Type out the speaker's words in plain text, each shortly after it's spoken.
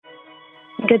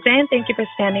Good day and thank you for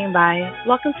standing by.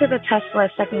 Welcome to the Tesla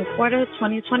second quarter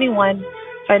 2021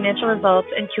 financial results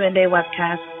and Q&A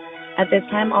webcast. At this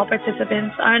time, all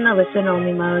participants are in a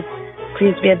listen-only mode.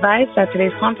 Please be advised that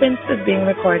today's conference is being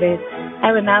recorded.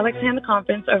 I would now like to hand the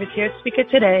conference over to your speaker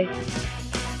today.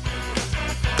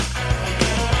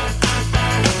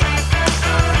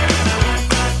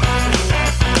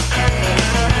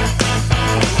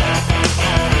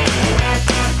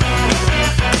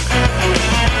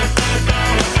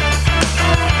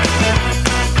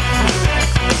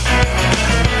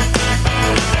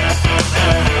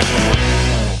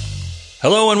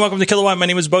 Hello and welcome to Kilowatt. My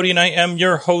name is Bodie and I am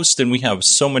your host, and we have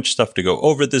so much stuff to go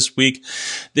over this week.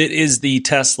 It is the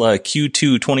Tesla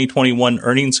Q2 2021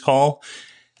 earnings call.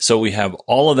 So we have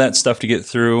all of that stuff to get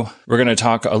through. We're going to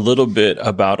talk a little bit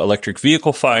about electric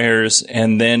vehicle fires,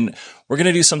 and then we're going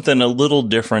to do something a little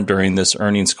different during this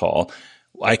earnings call.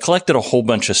 I collected a whole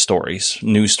bunch of stories,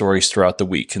 news stories throughout the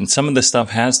week, and some of this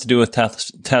stuff has to do with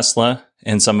Tesla,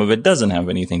 and some of it doesn't have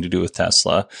anything to do with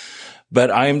Tesla. But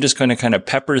I am just going to kind of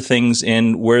pepper things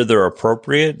in where they're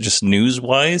appropriate, just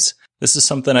news-wise. This is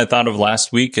something I thought of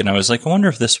last week, and I was like, I wonder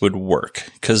if this would work.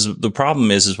 Because the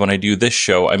problem is when I do this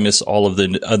show, I miss all of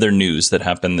the other news that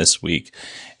happened this week.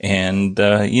 And,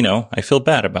 I feel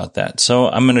bad about that. So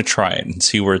I'm going to try it and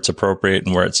see where it's appropriate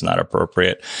and where it's not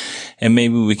appropriate. And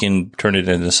maybe we can turn it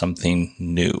into something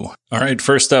new. All right,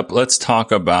 first up, let's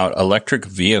talk about electric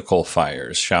vehicle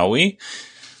fires, shall we?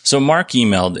 So Mark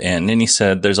emailed in and he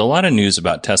said, there's a lot of news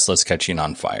about Teslas catching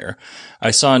on fire.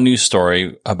 I saw a news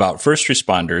story about first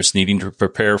responders needing to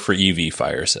prepare for EV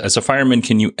fires. As a fireman,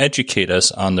 can you educate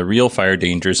us on the real fire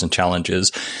dangers and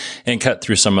challenges and cut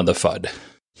through some of the FUD?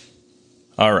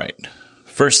 All right.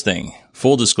 First thing,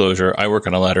 full disclosure, I work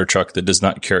on a ladder truck that does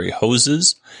not carry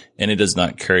hoses and it does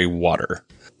not carry water.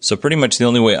 So pretty much the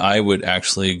only way I would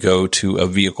actually go to a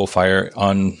vehicle fire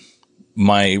on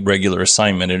my regular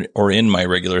assignment or in my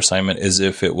regular assignment is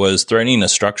if it was threatening a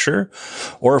structure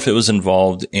or if it was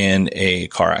involved in a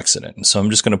car accident. So I'm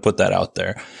just going to put that out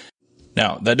there.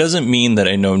 Now, that doesn't mean that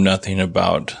I know nothing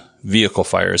about vehicle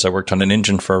fires. I worked on an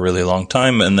engine for a really long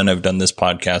time, and then I've done this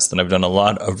podcast, and I've done a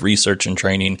lot of research and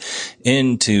training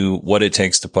into what it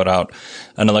takes to put out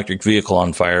an electric vehicle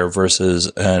on fire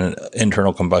versus an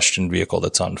internal combustion vehicle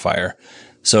that's on fire.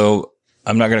 So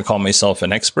I'm not going to call myself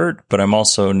an expert, but I'm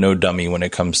also no dummy when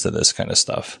it comes to this kind of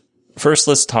stuff. First,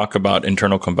 let's talk about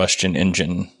internal combustion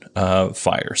engine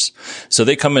fires. So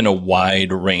they come in a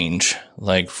wide range,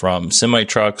 like from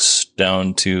semi-trucks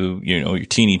down to, your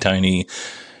teeny tiny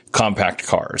compact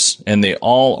cars. And they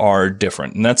all are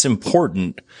different. And that's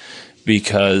important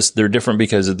because they're different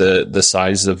because of the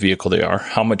size of the vehicle they are,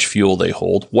 how much fuel they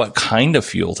hold, what kind of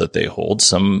fuel that they hold.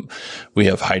 We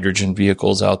have hydrogen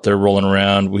vehicles out there rolling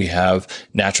around. We have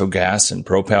natural gas and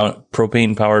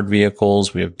propane powered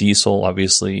vehicles. We have diesel,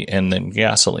 obviously, and then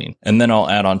gasoline. And then I'll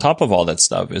add on top of all that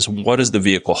stuff is what is the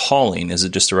vehicle hauling? Is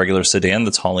it just a regular sedan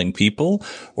that's hauling people?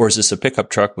 Or is this a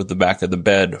pickup truck with the back of the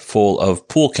bed full of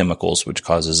pool chemicals, which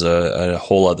causes a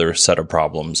whole other set of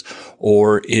problems?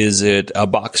 Or is it a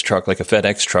box truck like a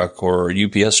FedEx truck or a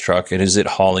UPS truck, and is it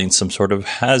hauling some sort of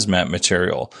hazmat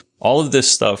material? All of this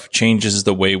stuff changes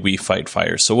the way we fight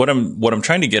fires. So what I'm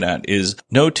trying to get at is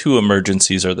no two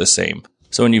emergencies are the same.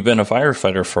 So when you've been a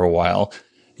firefighter for a while,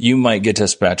 you might get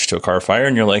dispatched to a car fire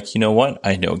and you're like, you know what?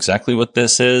 I know exactly what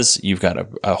this is. You've got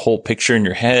a whole picture in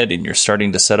your head and you're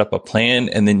starting to set up a plan,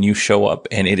 and then you show up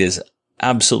and it is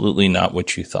absolutely not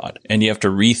what you thought. And you have to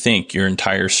rethink your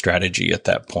entire strategy at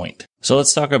that point. So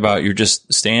let's talk about your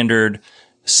just standard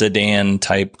sedan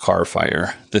type car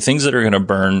fire. The things that are going to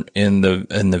burn in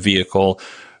the vehicle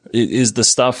is the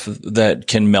stuff that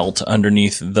can melt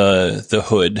underneath the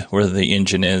hood where the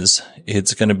engine is.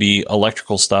 It's going to be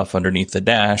electrical stuff underneath the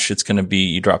dash. It's going to be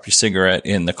you drop your cigarette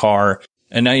in the car.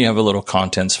 And now you have a little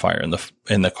contents fire in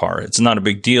the car. It's not a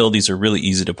big deal. These are really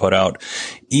easy to put out.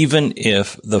 Even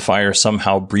if the fire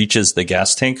somehow breaches the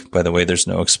gas tank, by the way, there's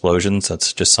no explosions.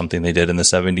 That's just something they did in the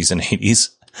 70s and 80s.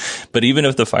 But even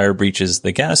if the fire breaches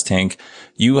the gas tank,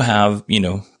 you have,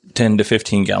 10 to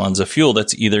 15 gallons of fuel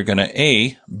that's either going to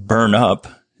A, burn up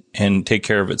and take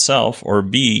care of itself, or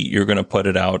B, you're going to put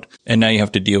it out and now you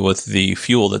have to deal with the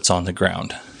fuel that's on the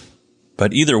ground.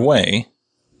 But either way,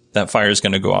 that fire is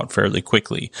going to go out fairly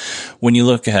quickly. When you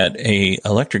look at a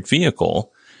electric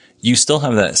vehicle, you still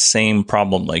have that same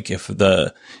problem. Like if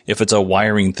it's a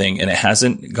wiring thing and it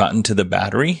hasn't gotten to the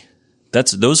battery,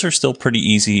 those are still pretty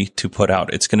easy to put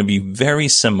out. It's going to be very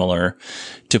similar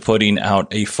to putting out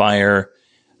a fire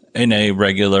in a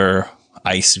regular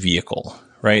ICE vehicle,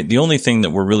 right? The only thing that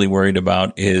we're really worried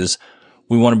about is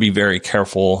we want to be very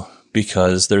careful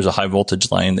because there's a high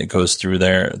voltage line that goes through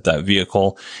that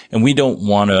vehicle. And we don't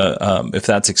want to, if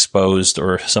that's exposed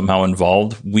or somehow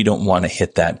involved, we don't want to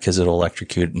hit that because it'll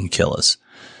electrocute and kill us.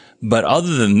 But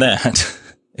other than that,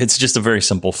 it's just a very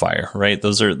simple fire, right?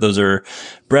 Those are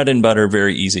bread and butter,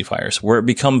 very easy fires. Where it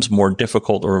becomes more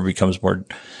difficult or it becomes more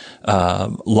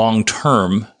long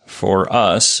term for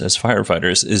us as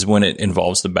firefighters is when it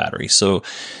involves the battery. So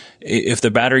if the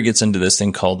battery gets into this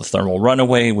thing called the thermal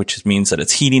runaway, which means that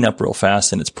it's heating up real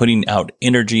fast and it's putting out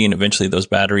energy, and eventually those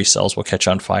battery cells will catch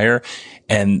on fire,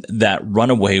 and that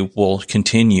runaway will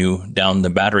continue down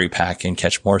the battery pack and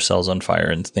catch more cells on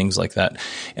fire and things like that.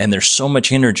 And there's so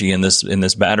much energy in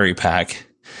this battery pack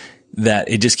that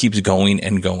it just keeps going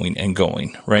and going and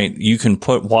going, right? You can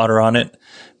put water on it,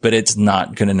 but it's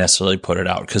not going to necessarily put it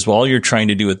out, because all you're trying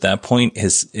to do at that point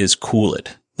is cool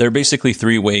it. There are basically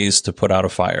 3 ways to put out a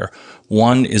fire.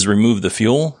 1 is remove the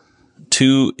fuel.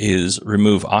 2 is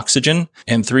remove oxygen.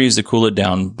 And 3 is to cool it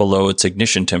down below its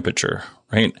ignition temperature,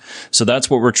 right? So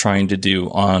that's what we're trying to do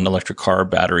on electric car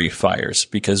battery fires,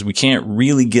 because we can't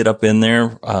really get up in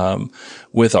there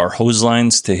with our hose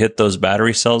lines to hit those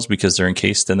battery cells because they're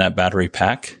encased in that battery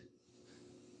pack.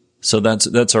 So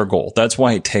that's our goal. That's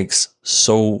why it takes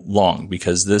so long,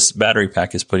 because this battery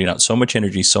pack is putting out so much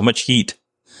energy, so much heat,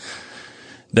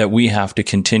 that we have to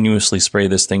continuously spray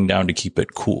this thing down to keep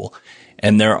it cool.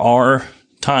 And there are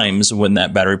times when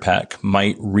that battery pack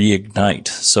might reignite.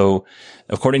 So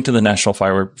according to the National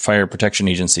Fire Protection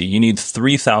Agency, you need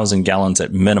 3,000 gallons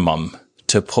at minimum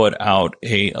to put out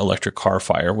a electric car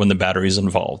fire when the battery is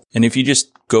involved. And if you just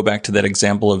go back to that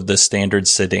example of the standard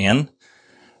sedan,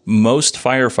 most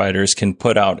firefighters can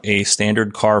put out a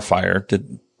standard car fire.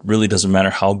 Really doesn't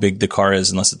matter how big the car is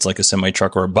unless it's like a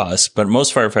semi-truck or a bus. But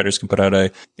most firefighters can put out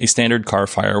a standard car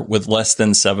fire with less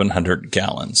than 700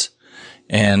 gallons.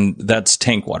 And that's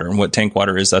tank water. And what tank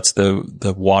water is, that's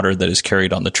the water that is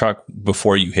carried on the truck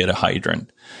before you hit a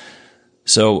hydrant.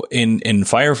 So in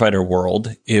firefighter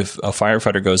world, if a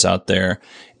firefighter goes out there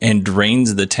and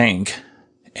drains the tank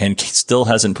and still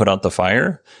hasn't put out the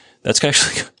fire, that's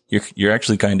actually, you're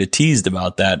actually kind of teased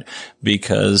about that,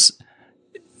 because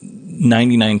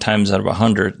 99 times out of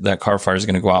 100, that car fire is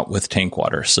going to go out with tank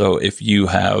water. So if you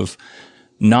have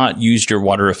not used your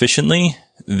water efficiently,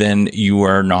 then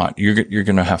you're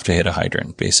going to have to hit a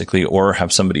hydrant basically, or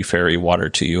have somebody ferry water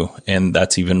to you. And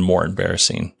that's even more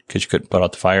embarrassing because you couldn't put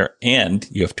out the fire and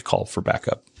you have to call for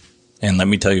backup. And let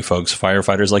me tell you folks,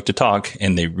 firefighters like to talk,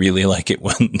 and they really like it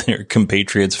when their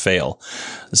compatriots fail.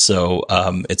 So,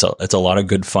 it's a lot of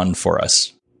good fun for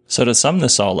us. So to sum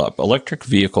this all up, electric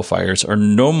vehicle fires are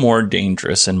no more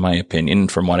dangerous, in my opinion,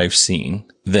 from what I've seen,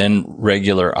 than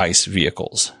regular ICE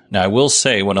vehicles. Now, I will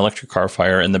say, when electric car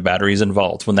fire and the battery is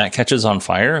involved, when that catches on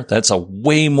fire, that's a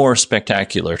way more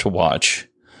spectacular to watch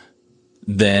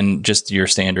than just your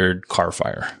standard car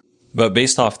fire. But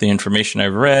based off the information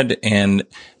I've read and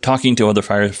talking to other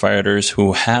firefighters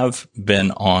who have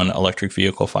been on electric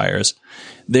vehicle fires,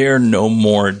 they're no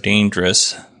more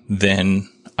dangerous than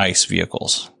ICE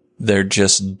vehicles. They're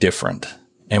just different.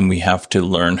 And we have to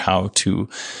learn how to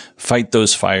fight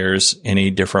those fires in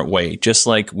a different way. Just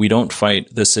like we don't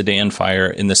fight the sedan fire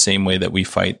in the same way that we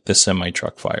fight the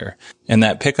semi-truck fire. And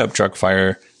that pickup truck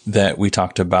fire that we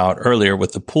talked about earlier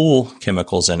with the pool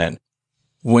chemicals in it,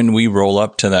 when we roll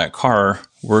up to that car,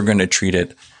 we're going to treat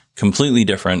it completely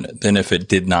different than if it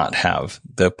did not have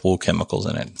the pool chemicals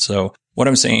in it. So what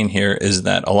I'm saying here is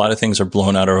that a lot of things are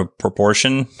blown out of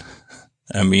proportion.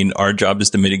 I mean, our job is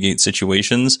to mitigate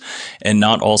situations, and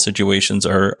not all situations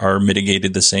are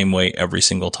mitigated the same way every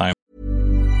single time.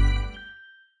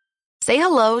 Say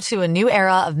hello to a new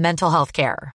era of mental health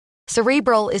care.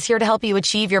 Cerebral is here to help you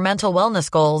achieve your mental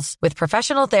wellness goals with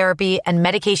professional therapy and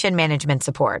medication management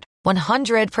support.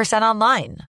 100%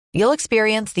 online. You'll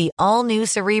experience the all-new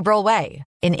Cerebral Way,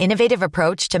 an innovative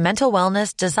approach to mental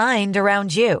wellness designed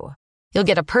around you. You'll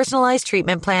get a personalized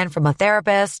treatment plan from a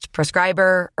therapist,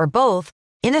 prescriber, or both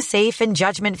in a safe and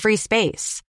judgment-free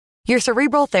space. Your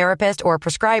Cerebral therapist or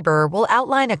prescriber will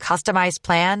outline a customized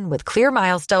plan with clear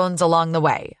milestones along the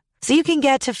way, so you can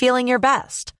get to feeling your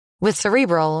best. With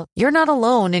Cerebral, you're not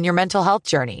alone in your mental health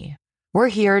journey. We're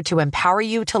here to empower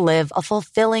you to live a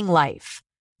fulfilling life.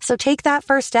 So take that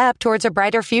first step towards a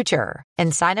brighter future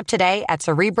and sign up today at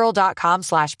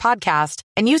Cerebral.com/podcast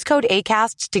and use code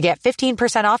ACAST to get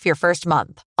 15% off your first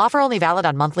month. Offer only valid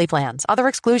on monthly plans. Other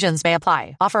exclusions may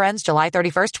apply. Offer ends July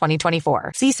 31st,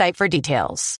 2024. See site for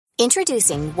details.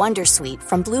 Introducing Wondersuite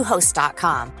from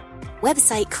Bluehost.com.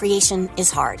 Website creation is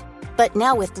hard, but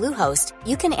now with Bluehost,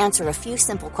 you can answer a few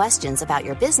simple questions about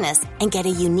your business and get a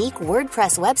unique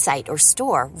WordPress website or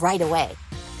store right away.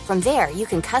 From there, you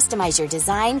can customize your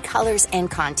design, colors, and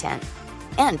content.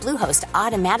 And Bluehost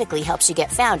automatically helps you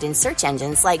get found in search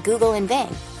engines like Google and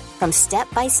Bing. From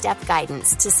step-by-step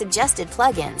guidance to suggested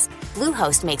plugins,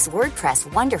 Bluehost makes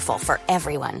WordPress wonderful for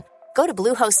everyone. Go to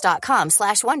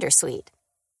bluehost.com/wondersuite.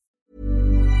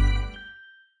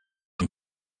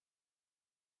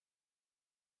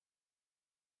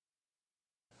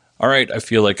 All right, I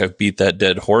feel like I've beat that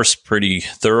dead horse pretty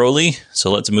thoroughly,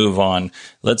 so let's move on.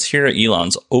 Let's hear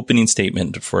Elon's opening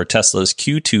statement for Tesla's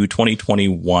Q2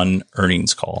 2021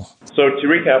 earnings call. So to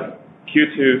recap,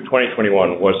 Q2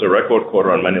 2021 was a record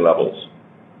quarter on many levels.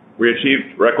 We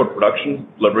achieved record production,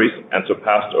 deliveries, and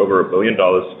surpassed over $1 billion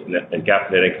in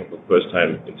GAAP net income for the first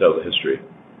time in Tesla history.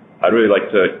 I'd really like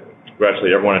to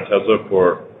congratulate everyone at Tesla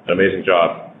for an amazing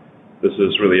job. This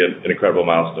is really an incredible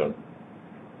milestone.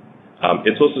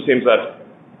 It also seems that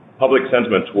public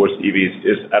sentiment towards EVs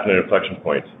is at an inflection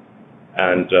point.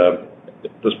 And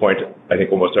at this point, I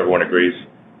think almost everyone agrees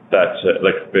that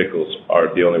electric vehicles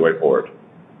are the only way forward.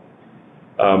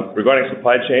 Regarding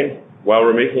supply chain, while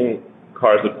we're making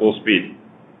cars at full speed,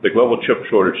 the global chip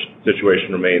shortage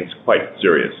situation remains quite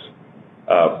serious.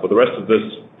 For the rest of this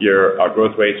year, our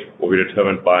growth rate will be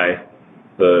determined by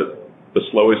the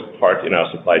slowest part in our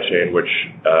supply chain, which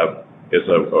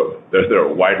there are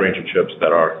a wide range of chips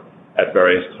that are at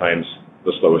various times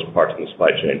the slowest part in the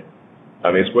supply chain.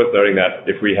 I mean, it's worth noting that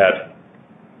if we had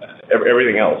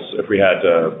everything else, if we had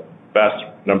vast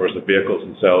numbers of vehicles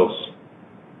and cells,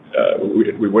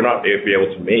 we would not be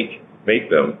able to make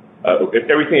them. If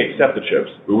everything except the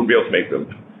chips, we wouldn't be able to make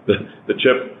them. The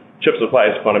chip supply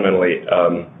is fundamentally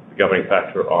the governing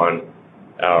factor on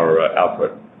our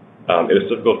output. It is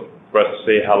difficult for us to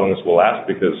say how long this will last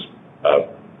because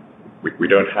we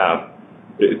don't have.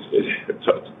 This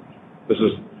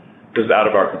is out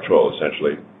of our control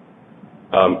essentially.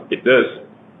 It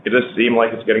does seem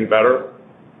like it's getting better,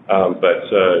 but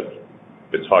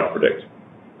it's hard to predict.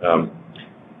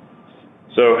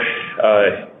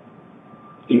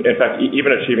 In fact,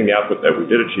 even achieving the output that we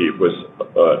did achieve was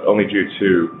only due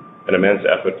to an immense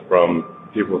effort from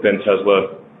people within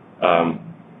Tesla.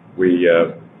 We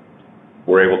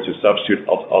were able to substitute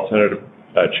alternative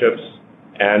chips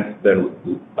and then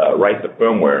write the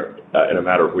firmware in a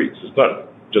matter of weeks. It's not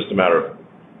just a matter of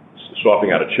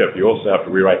swapping out a chip. You also have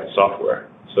to rewrite the software.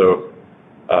 So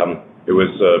it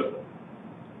was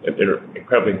an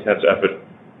incredibly intense effort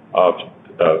of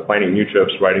finding new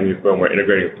chips, writing new firmware,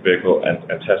 integrating with the vehicle, and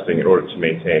testing in order to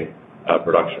maintain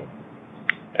production.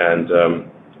 And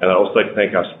I'd also like to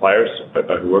thank our suppliers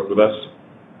who work with us.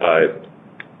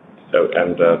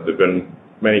 There've been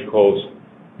many calls,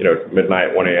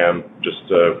 midnight, 1 a.m., just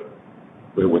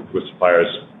with suppliers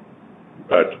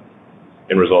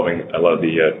in resolving a lot of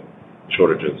the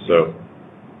shortages. So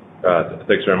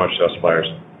thanks very much to our suppliers.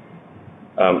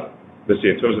 Let's see,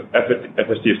 in terms of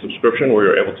FSD subscription, we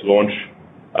were able to launch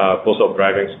Full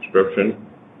Self-Driving subscription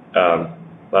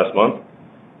last month,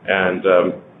 and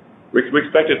we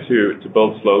expect it to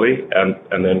build slowly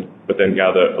but then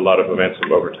gather a lot of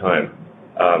momentum over time.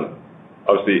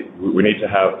 Obviously, we need to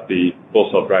have the Full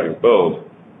Self-Driving build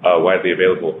widely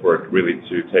available for it really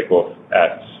to take off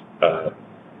at a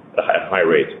high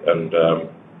rate, and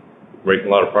we're making a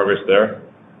lot of progress there.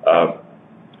 I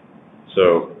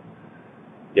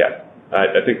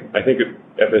think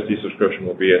FSD subscription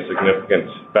will be a significant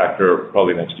factor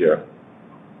probably next year.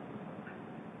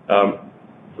 With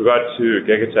regard to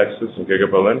Giga Texas and Giga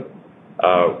Berlin,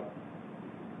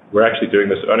 we're actually doing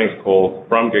this earnings call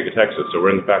from Giga Texas, so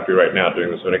we're in the factory right now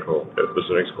doing this earnings call.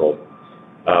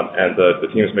 And the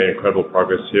team has made incredible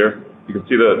progress here. You can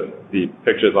see the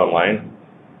pictures online,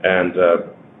 and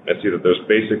see that there's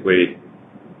basically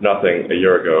nothing a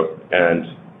year ago, and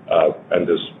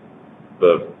there's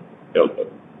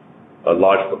a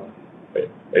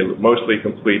mostly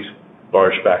complete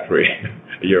large factory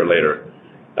a year later.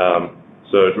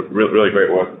 So it's really great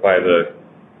work by the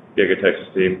Giga Texas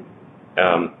team,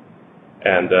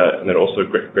 and then also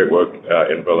great work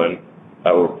in Berlin,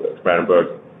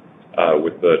 Brandenburg,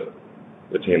 with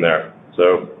the team there.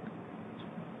 So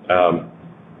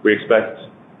we expect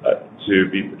to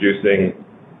be producing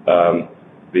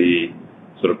the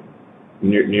sort of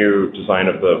new design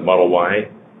of the Model Y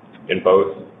in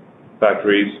both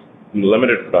factories in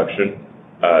limited production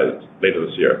later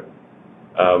this year.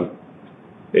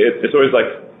 It's always like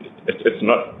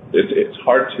it's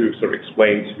hard to sort of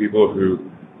explain to people who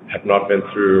have not been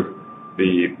through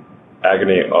the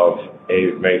agony of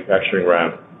a manufacturing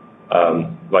ramp.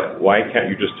 Like, why can't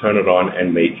you just turn it on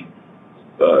and make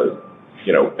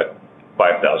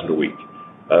 5,000 a week?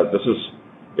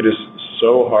 It is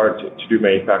so hard to do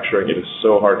manufacturing. It is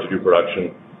so hard to do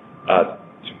production.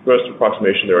 First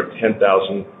approximation, there are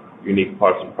 10,000 unique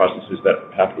parts and processes that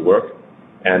have to work,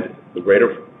 and the rate of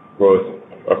growth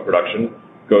of production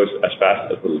goes as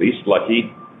fast as the least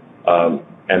lucky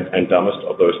and dumbest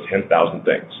of those 10,000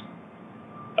 things.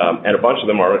 And a bunch of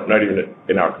them are not even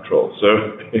in our control.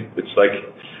 So it's like,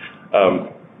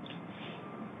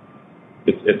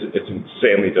 it's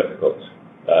insanely difficult.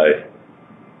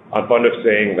 I'm fond of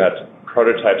saying that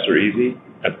prototypes are easy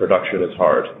and production is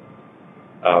hard.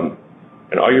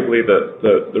 And arguably,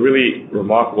 the really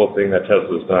remarkable thing that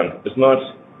Tesla's done is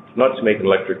not to make an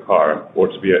electric car or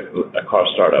to be a car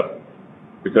startup,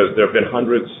 because there have been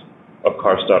hundreds of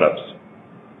car startups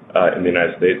in the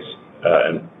United States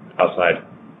and outside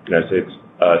the United States.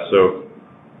 So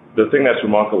the thing that's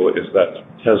remarkable is that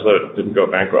Tesla didn't go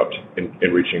bankrupt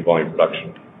in reaching volume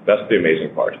production. That's the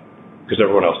amazing part, because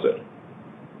everyone else did.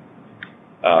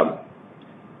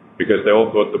 Because they all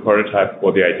thought the prototype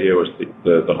or the idea was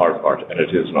the hard part, and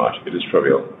it is not. It is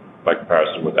trivial by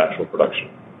comparison with actual production.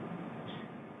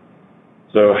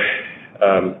 So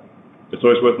it's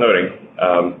always worth noting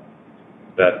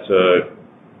that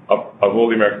of all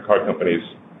the American car companies,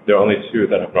 there are only two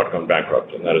that have not gone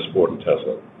bankrupt, and that is Ford and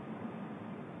Tesla.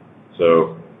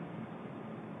 So,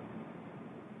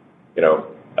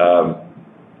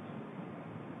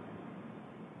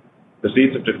 the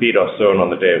seeds of defeat are sown on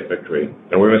the day of victory,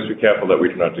 and we must be careful that we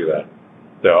do not do that.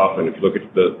 So often, if you look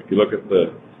at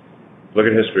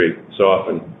history, so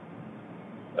often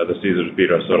the seeds of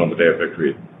defeat are sown on the day of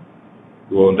victory.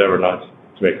 We will endeavor not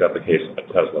to make that the case at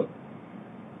Tesla.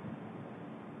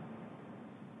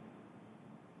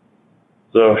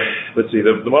 So let's see.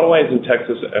 The Model Ys in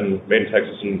Texas and made in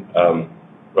Texas and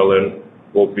Berlin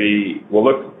will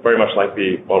look very much like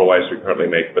the Model Ys we currently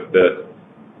make, but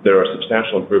there are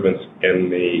substantial improvements in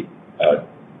the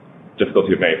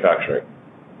difficulty of manufacturing.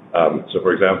 So,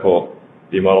 for example,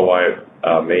 the Model Y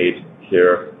made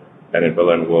here and in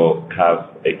Berlin will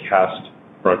have a cast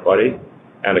front body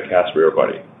and a cast rear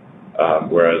body,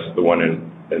 whereas the one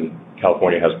in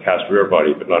California has a cast rear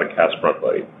body but not a cast front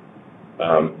body.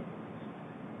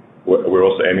 We're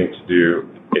also aiming to do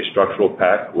a structural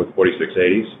pack with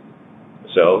 4680s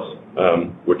cells,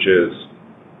 which is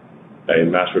a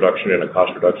mass reduction and a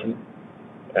cost reduction.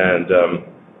 And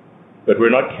but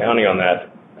we're not counting on that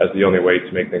as the only way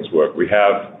to make things work. We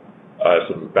have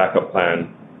sort of a backup plan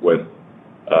with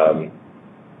a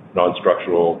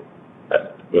non-structural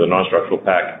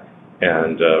pack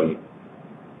and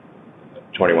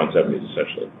 2170s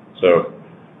essentially. So,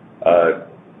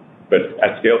 but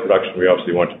at scale production, we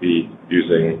obviously want to be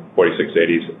using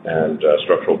 4680s and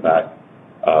structural pack.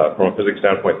 From a physics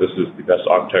standpoint, this is the best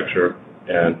architecture,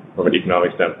 and from an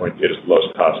economic standpoint, it is the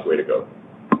lowest cost way to go.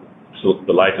 So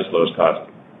the lightest, lowest cost.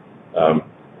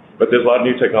 But there's a lot of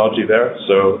new technology there,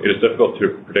 so it is difficult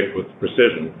to predict with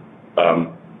precision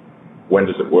when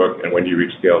does it work and when do you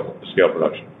reach scale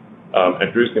production. And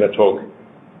Drew's going to talk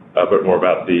a bit more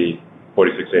about the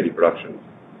 4680 production.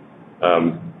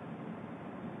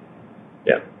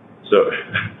 So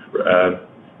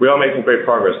we are making great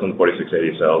progress on the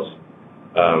 4680 cells,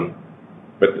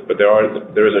 but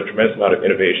there is a tremendous amount of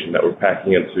innovation that we're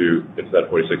packing into that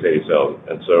 4680 cell,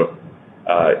 and so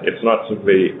it's not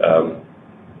simply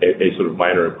a sort of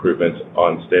minor improvement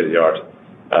on state of the art.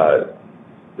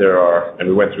 There are, and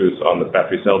we went through this on the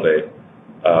battery cell day,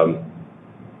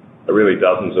 really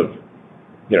dozens of,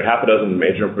 half a dozen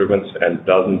major improvements and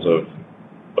dozens of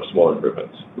small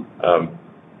improvements.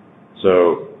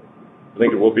 So I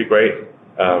think it will be great,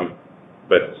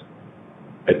 but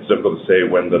it's difficult to say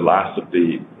when the last of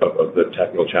the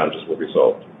technical challenges will be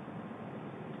solved.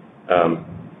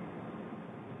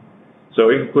 So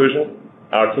in conclusion,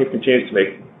 our team continues to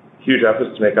make huge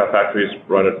efforts to make our factories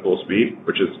run at full speed,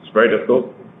 which is very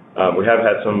difficult. We have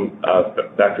had some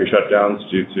factory shutdowns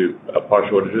due to part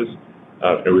shortages,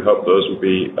 and we hope those will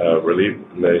be relieved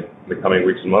in the coming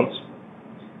weeks and months.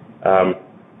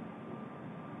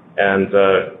 And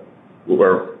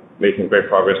we're making great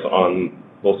progress on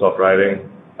full self-driving.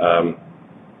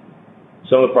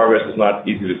 Some of the progress is not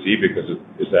easy to see because it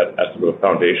is at a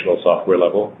foundational software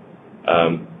level.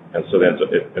 And so then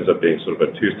it ends up being sort of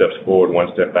a 2 steps forward,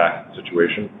 1 step back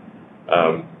situation.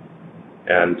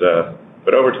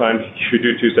 But over time, if you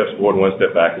do 2 steps forward, 1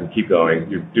 step back, and keep going,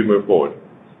 you do move forward.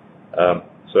 I'm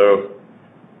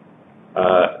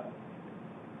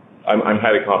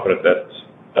highly confident that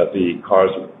the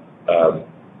cars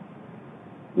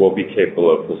will be capable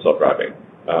of full self-driving.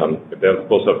 If they have a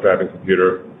full self-driving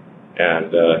computer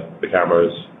and the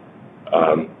cameras,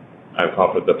 I'm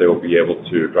confident that they will be able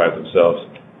to drive themselves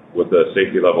with a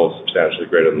safety level substantially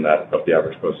greater than that of the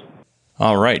average person.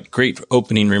 All right. Great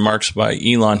opening remarks by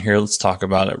Elon here. Let's talk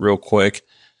about it real quick.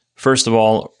 First of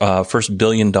all, first $1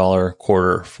 billion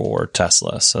quarter for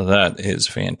Tesla. So that is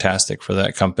fantastic for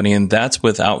that company. And that's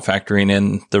without factoring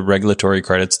in the regulatory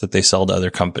credits that they sell to other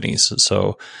companies.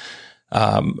 So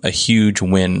a huge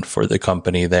win for the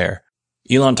company there.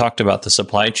 Elon talked about the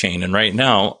supply chain. And right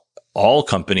now, all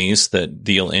companies that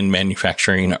deal in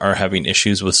manufacturing are having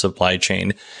issues with supply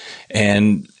chain.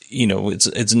 And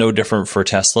it's no different for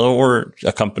Tesla or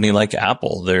a company like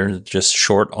Apple. They're just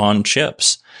short on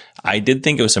chips. I did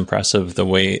think it was impressive the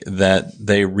way that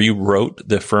they rewrote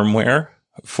the firmware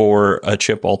for a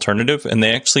chip alternative. And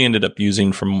they actually ended up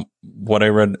using, from what I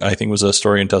read, I think was a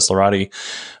story in Teslarati,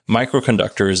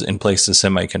 microconductors in place of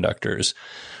semiconductors,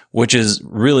 which is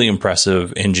really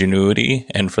impressive ingenuity.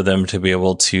 And for them to be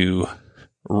able to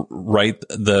write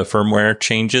the firmware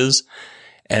changes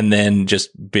and then just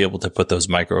be able to put those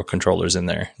microcontrollers in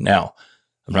there. Now,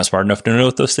 I'm not smart enough to know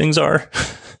what those things are.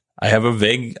 I have a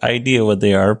vague idea what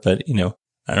they are, but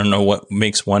I don't know what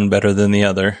makes one better than the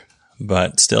other,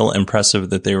 but still impressive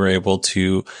that they were able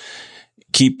to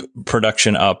keep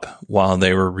production up while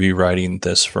they were rewriting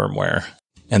this firmware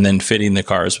and then fitting the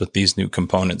cars with these new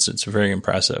components. It's very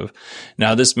impressive.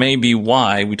 Now, this may be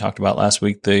why we talked about last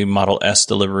week, the Model S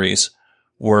deliveries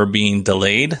were being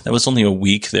delayed. That was only a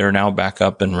week. They're now back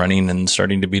up and running and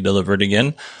starting to be delivered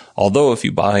again. Although if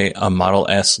you buy a Model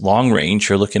S long range,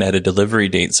 you're looking at a delivery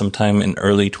date sometime in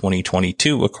early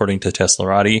 2022, according to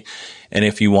Teslarati. And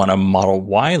if you want a Model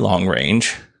Y long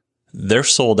range, they're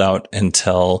sold out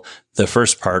until the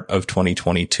first part of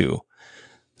 2022.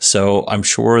 So I'm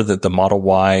sure that the Model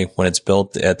Y, when it's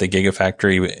built at the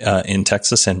Gigafactory in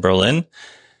Texas and Berlin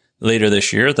later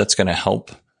this year, that's going to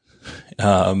help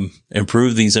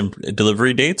improve these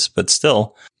delivery dates. But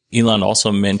still, Elon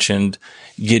also mentioned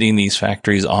getting these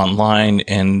factories online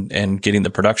and getting the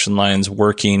production lines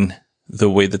working the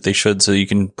way that they should so you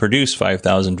can produce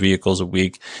 5,000 vehicles a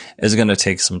week is going to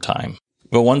take some time.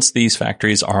 But once these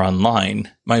factories are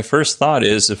online, my first thought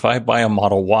is if I buy a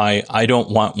Model Y, I don't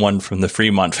want one from the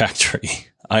Fremont factory.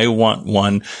 I want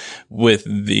one with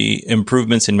the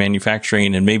improvements in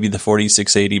manufacturing and maybe the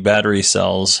 4680 battery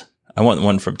cells. I want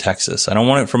one from Texas. I don't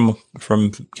want it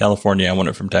from California. I want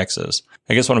it from Texas.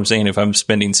 I guess what I'm saying, if I'm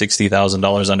spending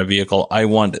 $60,000 on a vehicle, I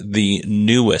want the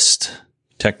newest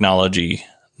technology,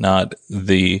 not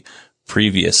the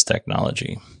previous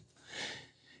technology.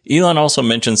 Elon also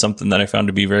mentioned something that I found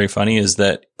to be very funny is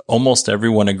that almost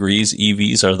everyone agrees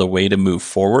EVs are the way to move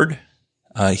forward.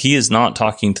 He is not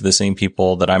talking to the same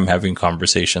people that I'm having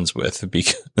conversations with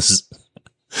because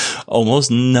almost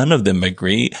none of them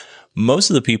agree. Most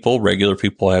of the people, regular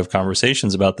people I have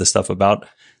conversations about this stuff about,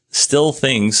 still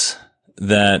thinks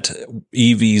that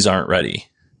EVs aren't ready.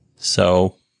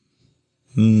 So,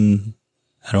 I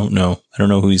don't know. I don't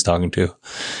know who he's talking to.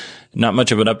 Not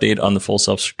much of an update on the full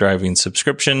self-driving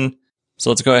subscription. So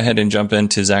let's go ahead and jump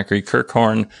into Zachary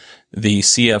Kirkhorn, the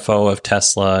CFO of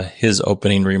Tesla, his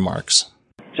opening remarks.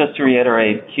 Just to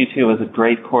reiterate, Q2 was a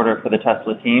great quarter for the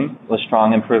Tesla team with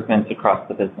strong improvements across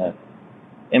the business.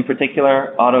 In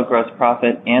particular, auto gross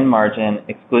profit and margin,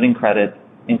 excluding credits,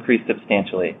 increased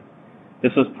substantially.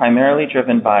 This was primarily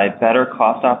driven by better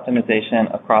cost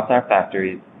optimization across our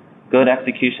factories, good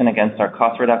execution against our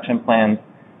cost reduction plans,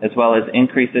 as well as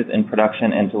increases in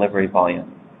production and delivery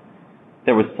volume.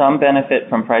 There was some benefit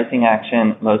from pricing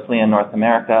action, mostly in North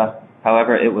America.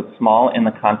 However, it was small in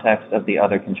the context of the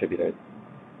other contributors.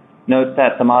 Note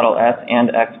that the Model S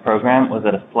and X program was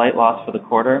at a slight loss for the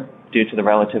quarter due to the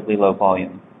relatively low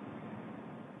volume.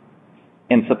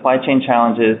 And supply chain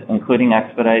challenges, including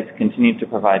expedites, continued to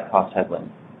provide cost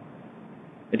headwinds.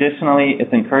 Additionally,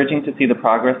 it's encouraging to see the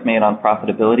progress made on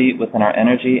profitability within our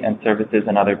energy and services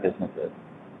and other businesses.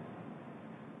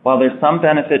 While there's some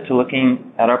benefit to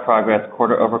looking at our progress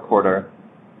quarter over quarter,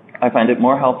 I find it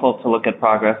more helpful to look at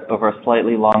progress over a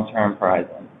slightly long-term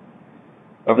horizon.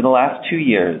 Over the last 2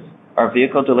 years, our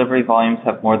vehicle delivery volumes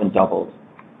have more than doubled.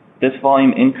 This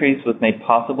volume increase was made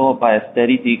possible by a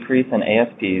steady decrease in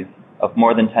ASPs of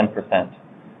more than 10%,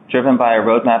 driven by a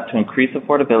roadmap to increase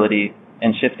affordability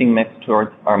and shifting mix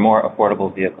towards our more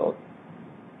affordable vehicles.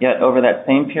 Yet over that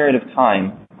same period of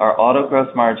time, our auto gross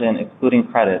margin, excluding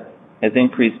credits, has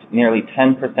increased nearly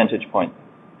 10 percentage points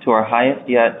to our highest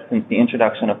yet since the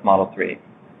introduction of Model 3.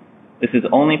 This is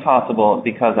only possible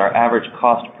because our average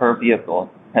cost per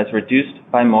vehicle has reduced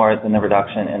by more than the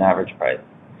reduction in average price.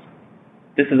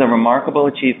 This is a remarkable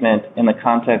achievement in the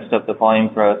context of the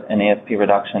volume growth and ASP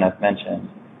reduction I've mentioned,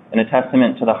 and a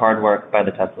testament to the hard work by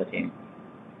the Tesla team.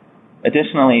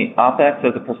 Additionally, OPEX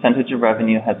as a percentage of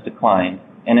revenue has declined,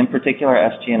 and in particular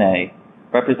SG&A,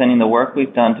 representing the work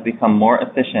we've done to become more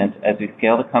efficient as we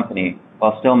scale the company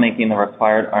while still making the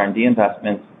required R&D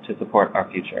investments to support our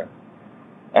future.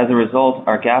 As a result,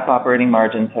 our GAAP operating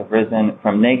margins have risen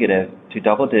from negative to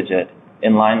double-digit,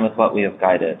 in line with what we have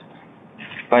guided.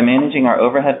 By managing our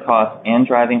overhead costs and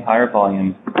driving higher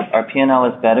volumes, our P&L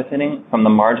is benefiting from the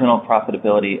marginal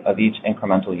profitability of each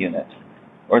incremental unit.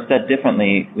 Or said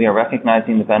differently, we are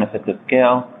recognizing the benefits of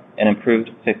scale and improved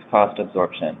fixed cost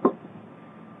absorption.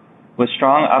 With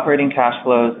strong operating cash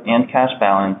flows and cash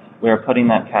balance, we are putting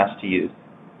that cash to use.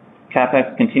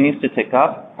 CapEx continues to tick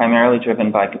up, primarily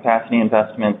driven by capacity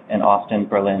investments in Austin,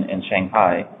 Berlin, and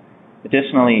Shanghai.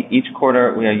 Additionally, each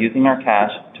quarter we are using our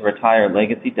cash to retire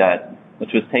legacy debt,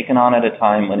 which was taken on at a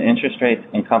time when interest rates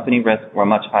and company risk were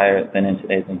much higher than in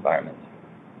today's environment.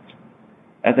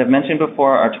 As I've mentioned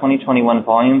before, our 2021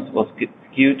 volumes will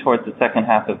skew towards the second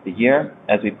half of the year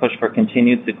as we push for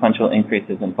continued sequential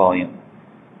increases in volume.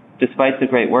 Despite the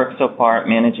great work so far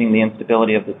managing the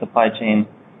instability of the supply chain,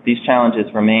 these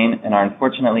challenges remain and are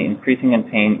unfortunately increasing in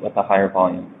pain with the higher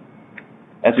volume.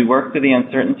 As we work through the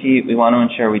uncertainty, we want to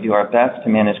ensure we do our best to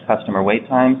manage customer wait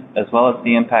times, as well as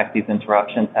the impact these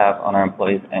interruptions have on our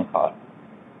employees and costs.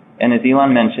 And as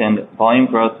Elon mentioned, volume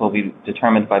growth will be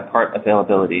determined by part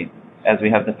availability, as we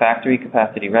have the factory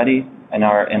capacity ready and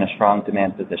are in a strong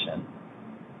demand position.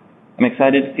 I'm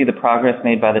excited to see the progress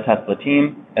made by the Tesla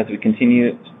team as we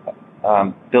continue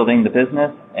building the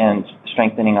business and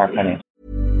strengthening our financials.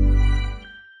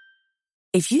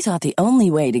 If you thought the only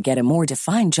way to get a more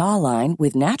defined jawline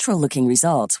with natural-looking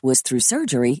results was through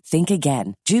surgery, think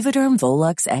again. Juvederm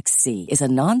Volux XC is a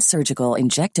non-surgical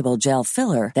injectable gel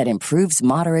filler that improves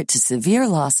moderate to severe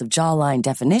loss of jawline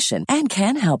definition and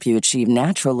can help you achieve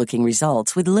natural-looking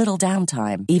results with little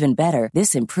downtime. Even better,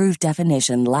 this improved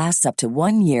definition lasts up to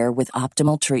 1 year with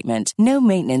optimal treatment. No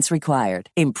maintenance required.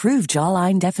 Improve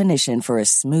jawline definition for a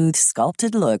smooth,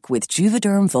 sculpted look with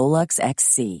Juvederm Volux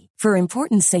XC. For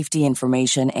important safety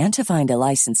information and to find a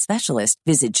licensed specialist,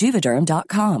 visit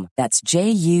Juvederm.com. That's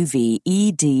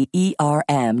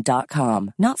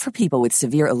JUVEDERM.com. Not for people with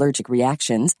severe allergic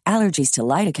reactions, allergies to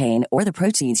lidocaine, or the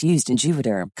proteins used in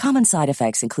Juvederm. Common side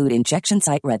effects include injection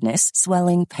site redness,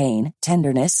 swelling, pain,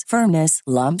 tenderness, firmness,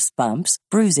 lumps, bumps,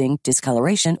 bruising,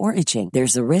 discoloration, or itching.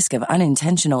 There's a risk of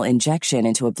unintentional injection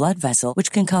into a blood vessel,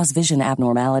 which can cause vision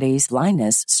abnormalities,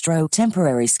 blindness, stroke,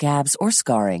 temporary scabs, or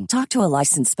scarring. Talk to a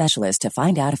licensed specialist to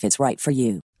find out if it's right for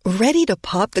you. Ready to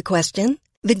pop the question?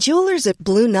 The jewelers at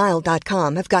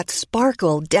BlueNile.com have got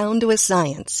sparkle down to a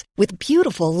science with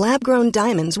beautiful lab-grown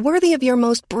diamonds worthy of your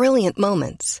most brilliant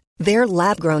moments. Their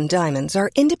lab-grown diamonds are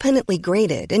independently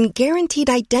graded and guaranteed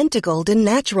identical to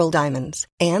natural diamonds,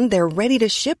 and they're ready to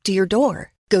ship to your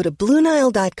door. Go to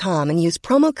BlueNile.com and use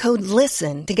promo code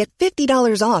LISTEN to get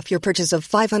 $50 off your purchase of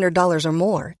 $500 or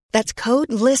more. That's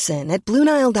code LISTEN at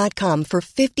BlueNile.com for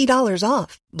 $50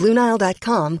 off.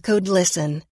 BlueNile.com, code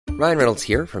LISTEN. Ryan Reynolds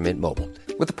here from Mint Mobile.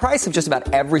 With the price of just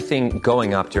about everything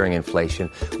going up during inflation,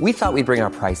 we thought we'd bring our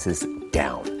prices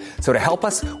down. So to help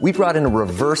us, we brought in a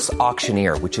reverse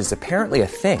auctioneer, which is apparently a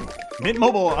thing. Mint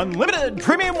Mobile Unlimited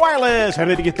Premium Wireless. How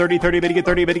to get 30, 30, bit to get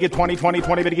 30, bit to get 20, 20,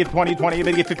 20, bit to get 20, 20,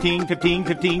 bit to get 15, 15,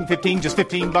 15, 15, just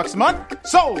 $15 a month?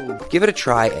 Sold! Give it a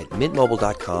try at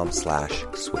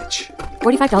mintmobile.com/switch.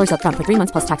 $45 up front for 3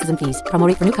 months plus taxes and fees. Promo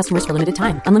rate for new customers for limited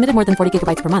time. Unlimited more than 40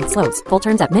 gigabytes per month. Slows full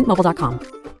terms at mintmobile.com.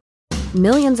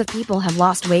 Millions of people have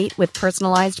lost weight with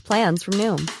personalized plans from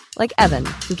Noom. Like Evan,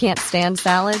 who can't stand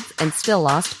salads and still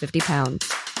lost 50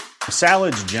 pounds.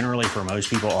 Salads generally for most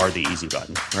people are the easy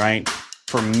button, right?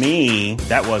 For me,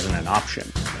 that wasn't an option.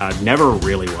 I never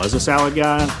really was a salad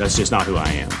guy. That's just not who I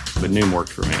am. But Noom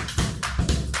worked for me.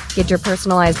 Get your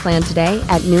personalized plan today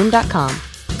at Noom.com.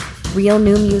 Real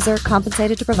Noom user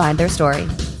compensated to provide their story.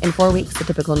 In 4 weeks, the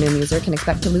typical Noom user can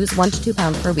expect to lose 1 to 2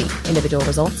 pounds per week. Individual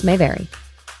results may vary.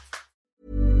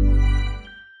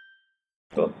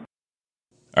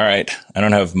 All right. I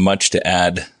don't have much to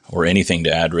add or anything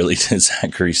to add really to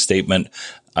Zachary's statement.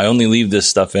 I only leave this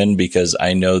stuff in because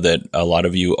I know that a lot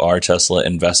of you are Tesla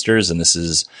investors and this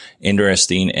is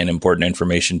interesting and important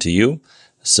information to you.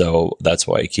 So that's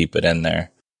why I keep it in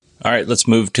there. All right, let's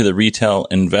move to the retail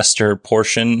investor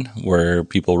portion where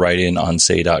people write in on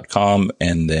say.com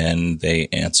and then they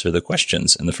answer the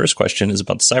questions. And the first question is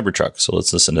about the Cybertruck. So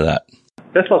let's listen to that.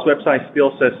 Tesla's website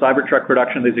still says Cybertruck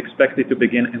production is expected to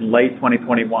begin in late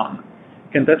 2021.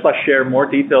 Can Tesla share more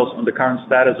details on the current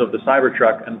status of the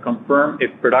Cybertruck and confirm if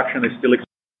production is still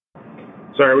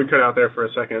Sorry, we cut out there for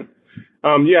a second.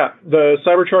 The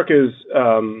Cybertruck is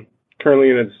currently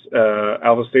in its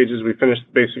alpha stages. We finished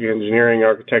the basic engineering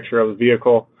architecture of the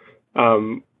vehicle.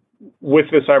 With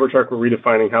the Cybertruck, we're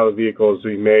redefining how the vehicle is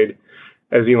being made.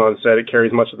 as Elon said, it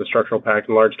carries much of the structural pack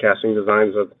and large casting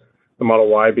designs of the Model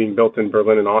Y being built in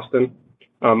Berlin and Austin.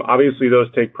 Obviously,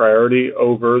 those take priority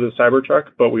over the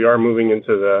Cybertruck, but we are moving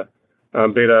into the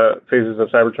beta phases of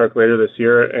Cybertruck later this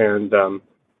year, and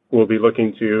we'll be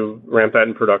looking to ramp that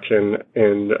in production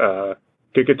in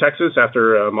Giga, Texas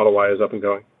after Model Y is up and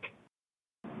going.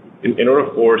 In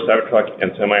order for Cybertruck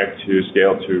and Semi to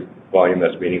scale to volume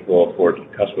that's meaningful for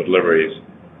customer deliveries,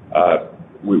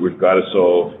 we've got to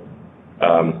solve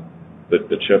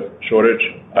the chip shortage,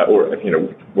 or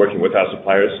working with our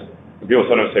suppliers. People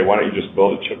sometimes say, "Why don't you just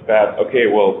build a chip fab?" Okay,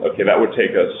 that would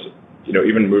take us,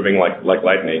 even moving like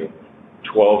lightning,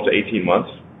 12 to 18 months.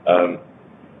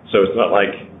 So it's not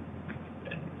like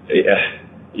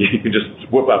you can just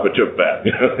whip up a chip fab.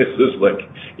 It's just like,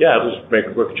 let's just make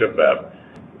a quick chip fab.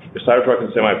 The Cybertruck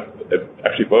and Semi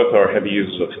actually both are heavy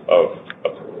users of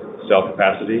cell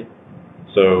capacity.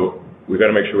 So we've got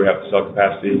to make sure we have the cell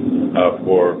capacity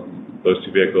for those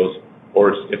two vehicles,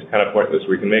 or it's kind of pointless.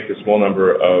 We can make a small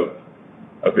number of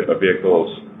vehicles,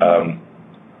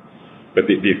 but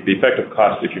the effective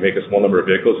cost if you make a small number of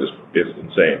vehicles is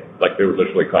insane. Like they would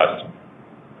literally cost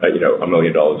 $1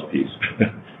 million a piece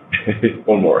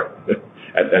or more.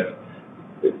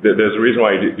 There's a reason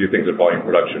why you do things in volume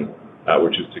production,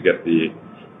 which is to get the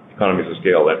economies of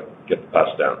scale that get the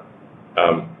costs down.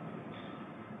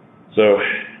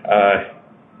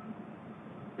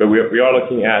 But we are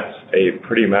looking at a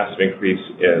pretty massive increase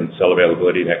in cell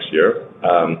availability next year.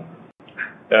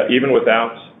 Even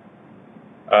without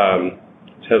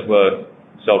Tesla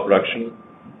cell production,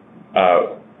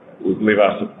 we believe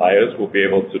our suppliers will be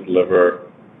able to deliver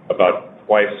about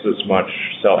twice as much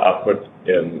cell output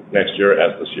in next year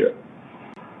as this year.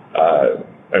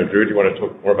 Drew, do you want to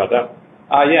talk more about that?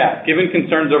 Given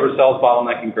concerns over cells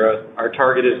bottlenecking growth, our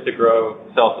target is to grow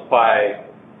cell supply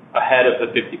ahead of the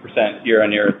 50%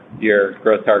 year-on-year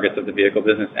growth targets of the vehicle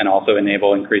business, and also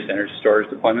enable increased energy storage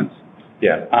deployments.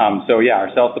 Our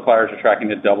cell suppliers are tracking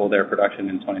to double their production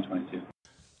in 2022.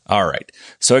 All right.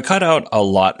 So I cut out a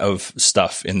lot of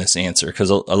stuff in this answer because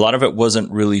a lot of it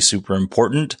wasn't really super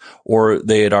important, or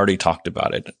they had already talked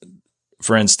about it.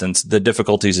 For instance, the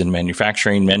difficulties in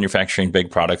manufacturing big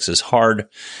products is hard.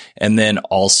 And then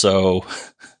also,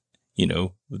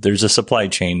 there's a supply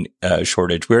chain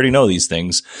shortage. We already know these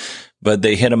things, but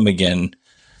they hit them again.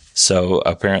 So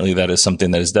apparently that is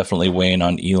something that is definitely weighing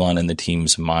on Elon and the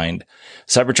team's mind.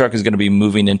 Cybertruck is going to be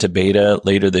moving into beta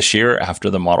later this year after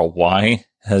the Model Y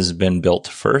has been built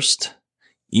first.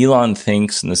 Elon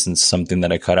thinks, and this is something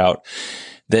that I cut out,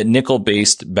 that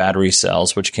nickel-based battery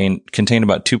cells, which contain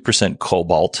about 2%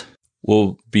 cobalt,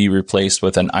 will be replaced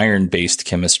with an iron-based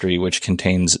chemistry, which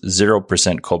contains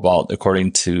 0% cobalt,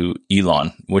 according to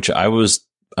Elon, which I was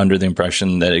under the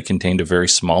impression that it contained a very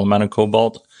small amount of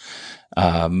cobalt.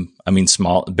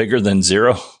 Bigger than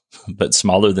 0, but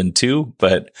smaller than 2.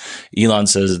 But Elon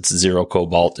says it's 0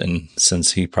 cobalt. And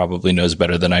since he probably knows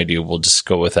better than I do, we'll just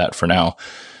go with that for now.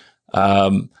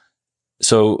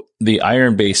 So the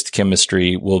iron-based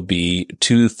chemistry will be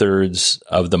 2/3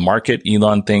 of the market,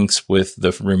 Elon thinks, with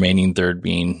the remaining third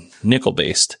being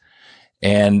nickel-based.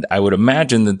 And I would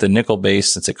imagine that the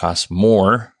nickel-based, since it costs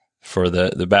more for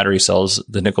the battery cells,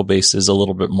 the nickel-based is a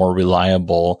little bit more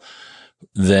reliable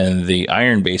than the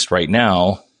iron-based right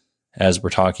now, as we're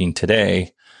talking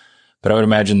today. But I would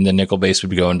imagine the nickel-based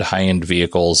would go into high-end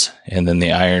vehicles, and then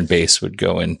the iron-based would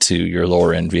go into your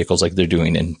lower-end vehicles like they're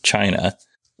doing in China.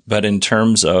 But in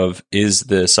terms of, is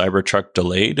the Cybertruck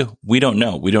delayed? We don't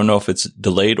know. We don't know if it's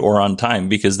delayed or on time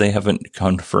because they haven't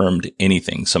confirmed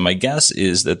anything. So my guess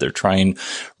is that they're trying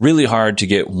really hard to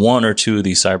get 1 or 2 of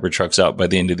these Cybertrucks out by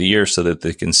the end of the year so that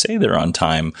they can say they're on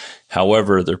time.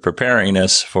 However, they're preparing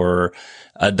us for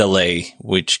a delay,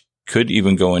 which could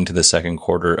even go into the second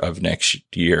quarter of next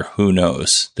year. Who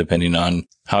knows, depending on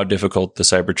how difficult the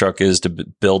Cybertruck is to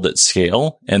build at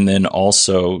scale. And then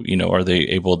also, are they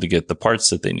able to get the parts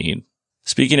that they need?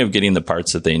 Speaking of getting the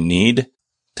parts that they need,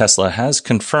 Tesla has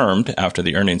confirmed after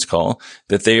the earnings call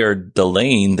that they are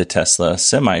delaying the Tesla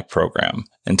Semi program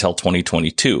until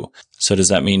 2022. So does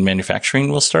that mean manufacturing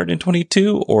will start in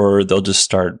 22, or they'll just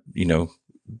start,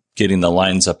 getting the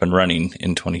lines up and running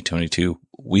in 2022?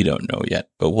 We don't know yet,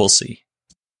 but we'll see.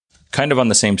 Kind of on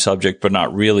the same subject, but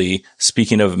not really.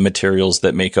 Speaking of materials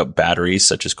that make up batteries,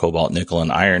 such as cobalt, nickel,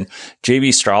 and iron, J.B.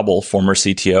 Straubel, former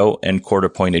CTO and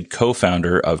court-appointed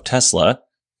co-founder of Tesla,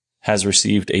 has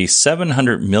received a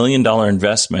 $700 million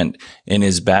investment in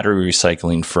his battery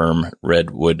recycling firm,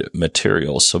 Redwood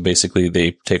Materials. So basically,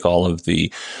 they take all of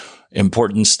the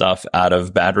important stuff out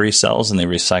of battery cells and they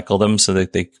recycle them so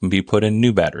that they can be put in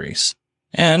new batteries.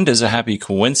 And as a happy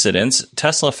coincidence,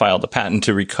 Tesla filed a patent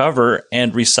to recover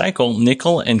and recycle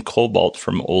nickel and cobalt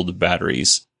from old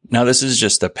batteries. Now, this is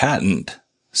just a patent,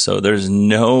 so there's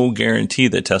no guarantee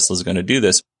that Tesla's going to do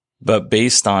this. But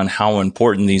based on how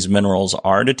important these minerals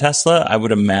are to Tesla, I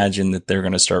would imagine that they're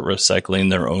going to start recycling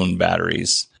their own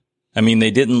batteries. I mean,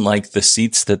 they didn't like the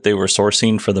seats that they were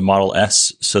sourcing for the Model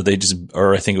S, so they just,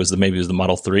 or I think it was maybe it was the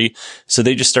Model 3, so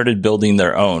they just started building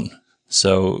their own.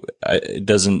 So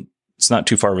it's not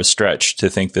too far of a stretch to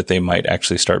think that they might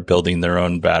actually start building their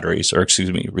own batteries, or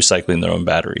recycling their own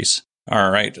batteries.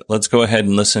 All right, let's go ahead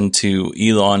and listen to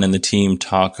Elon and the team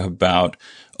talk about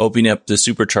opening up the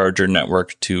supercharger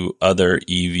network to other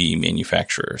EV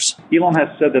manufacturers. Elon has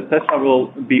said that Tesla will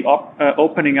be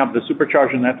opening up the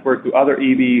supercharger network to other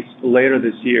EVs later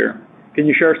this year. Can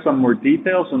you share some more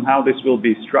details on how this will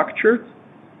be structured?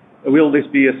 Will this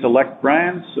be a select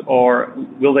brands, or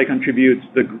will they contribute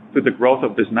to the growth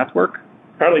of this network?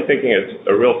 Currently thinking it's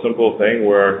a real simple thing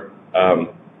where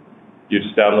you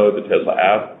just download the Tesla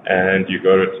app and you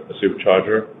go to a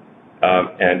supercharger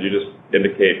and you just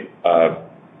indicate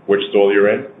which stall you're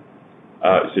in.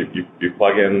 So you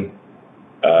plug in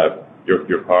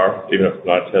your car, even if it's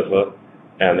not a Tesla,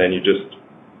 and then you just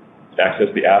access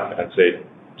the app and say,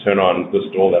 turn on the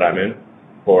stall that I'm in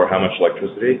for how much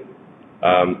electricity.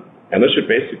 And this should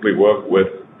basically work with,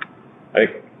 I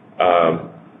think,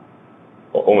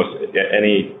 almost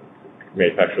any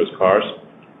manufacturer's cars.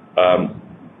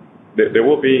 There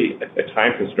will be a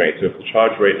time constraint. So if the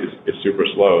charge rate is super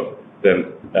slow,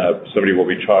 then somebody will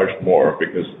be charged more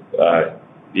because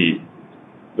the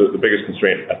biggest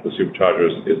constraint at the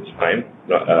superchargers is time.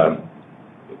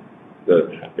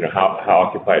 How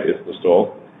occupied is the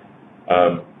stall,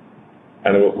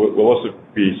 and we'll also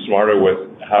be smarter with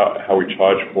how we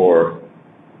charge for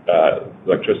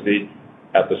electricity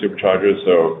at the superchargers.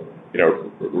 So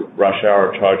rush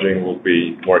hour charging will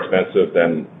be more expensive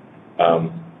than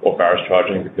off-hours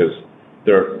charging because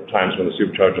there are times when the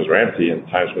superchargers are empty and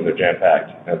times when they're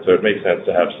jam-packed. And so it makes sense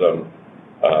to have some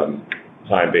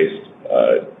time-based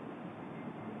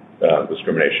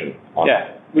discrimination on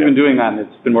it. We've been doing that, and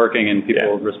it's been working, and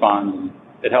people respond. And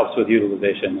it helps with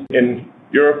utilization. In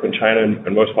Europe and China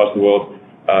and most parts of the world,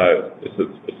 it's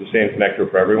the same connector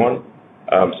for everyone.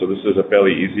 So this is a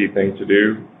fairly easy thing to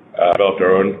do. Developed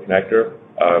our own connector,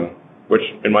 which,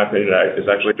 in my opinion, is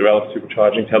actually developed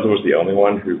supercharging. Tesla was the only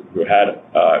one who had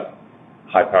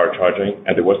high-power charging,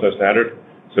 and there was no standard.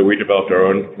 So we developed our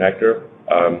own connector,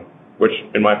 which,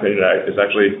 in my opinion, is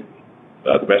actually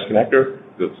the best connector.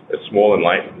 It's small and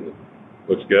light and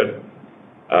looks good.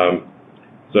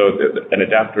 So an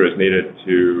adapter is needed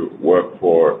to work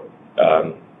for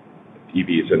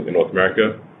EVs in North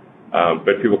America,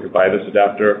 but people can buy this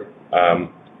adapter,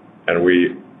 and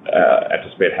we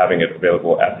anticipate having it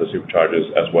available at the superchargers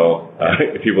as well,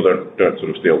 if people don't sort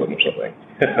of steal them or something.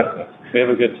 We have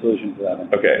a good solution for that.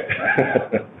 Okay.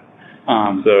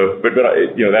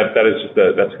 That is just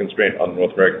that's a constraint on the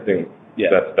North American thing. Yeah.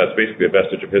 That's basically a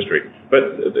vestige of history.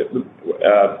 But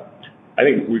I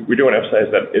think we do want to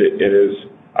emphasize that it is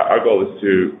our goal is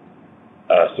to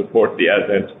support the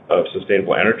advent of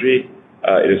sustainable energy.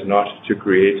 It is not to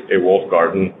create a walled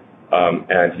garden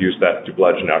and use that to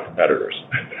bludgeon our competitors,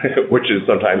 which is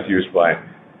sometimes used by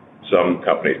some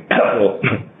companies.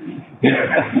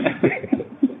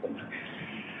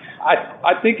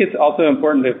 I think it's also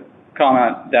important to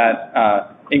comment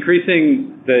that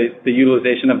increasing the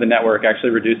utilization of the network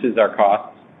actually reduces our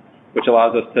costs, which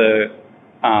allows us to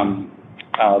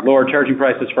lower charging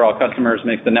prices for all customers,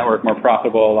 makes the network more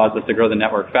profitable, allows us to grow the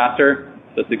network faster.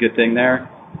 So it's a good thing there.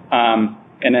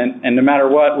 And no matter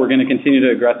what, we're going to continue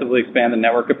to aggressively expand the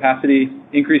network capacity,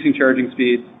 increasing charging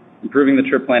speeds, improving the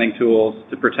trip planning tools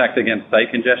to protect against site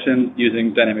congestion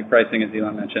using dynamic pricing, as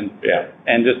Elon mentioned. Yeah.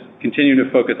 And just continue to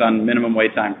focus on minimum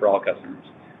wait time for all customers.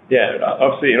 Yeah,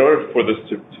 obviously, in order for this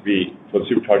for the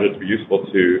supercharger to be useful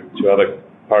to other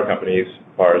car companies,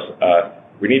 cars,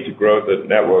 we need to grow the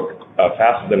network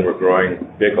faster than we're growing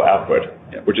vehicle output,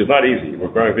 which is not easy.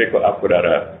 We're growing vehicle output at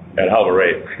a hell of a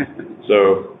rate.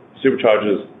 So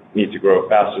superchargers need to grow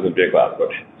faster than vehicle output.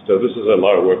 So this is a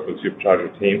lot of work for the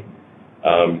supercharger team.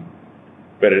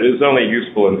 But it is only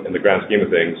useful in the grand scheme of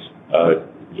things.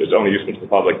 It's only useful to the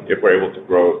public if we're able to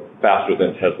grow faster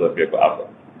than Tesla vehicle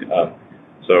output.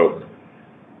 So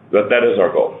that is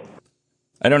our goal.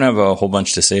 I don't have a whole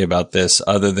bunch to say about this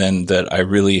other than that I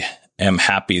really am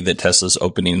happy that Tesla's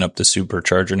opening up the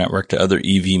supercharger network to other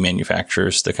EV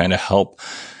manufacturers to kind of help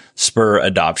spur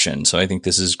adoption. So I think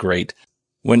this is great.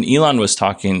 When Elon was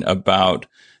talking about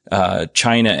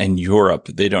China and Europe,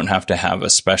 they don't have to have a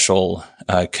special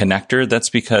connector. That's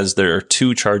because there are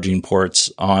 2 charging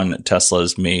ports on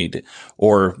Teslas made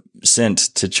or sent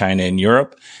to China and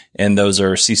Europe. And those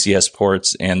are CCS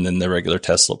ports and then the regular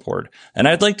Tesla port. And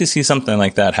I'd like to see something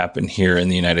like that happen here in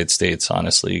the United States,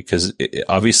 honestly, because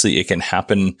obviously it can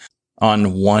happen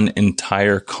on one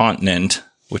entire continent,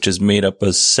 which is made up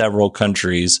of several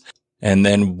countries, and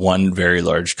then one very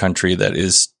large country that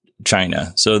is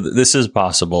China. So this is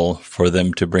possible for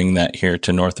them to bring that here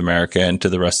to North America and to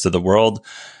the rest of the world.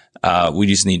 We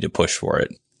just need to push for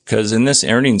it. Because in this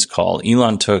earnings call,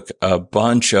 Elon took a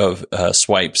bunch of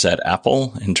swipes at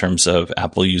Apple in terms of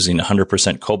Apple using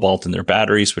 100% cobalt in their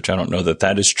batteries, which I don't know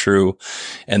that is true.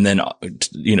 And then,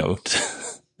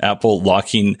 Apple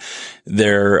locking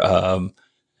their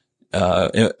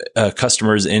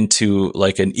customers into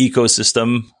like an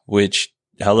ecosystem, which,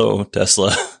 hello,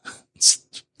 Tesla,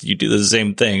 you do the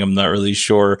same thing. I'm not really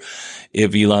sure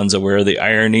if Elon's aware of the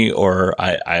irony or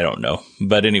I don't know.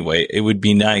 But anyway, it would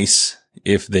be nice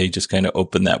if they just kind of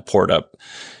open that port up,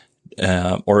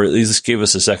 or at least give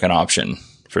us a second option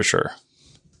for sure.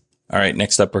 All right.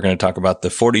 Next up, we're going to talk about the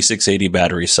 4680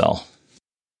 battery cell.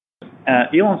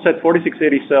 Elon said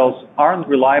 4680 cells aren't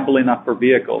reliable enough for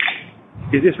vehicles.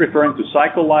 Is this referring to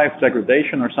cycle life,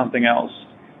 degradation, or something else?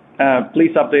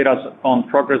 Please update us on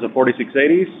progress of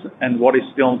 4680s and what is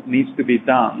still needs to be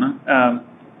done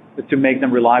to make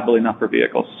them reliable enough for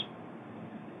vehicles.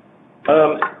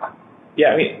 Yeah,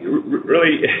 I mean,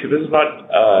 really, this is not.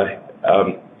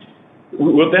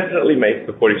 We'll definitely make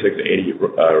the 4680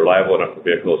 reliable enough for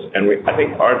vehicles, and I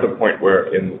think are at the point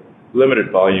where in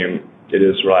limited volume it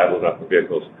is reliable enough for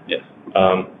vehicles. Yes.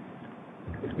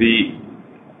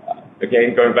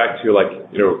 Again, going back to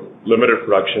limited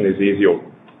production is easy, or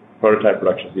prototype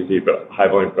production is easy, but high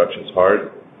volume production is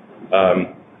hard.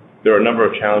 There are a number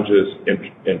of challenges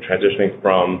in transitioning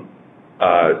from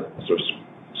sort of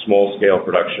small scale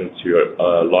production to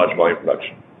a large volume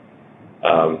production.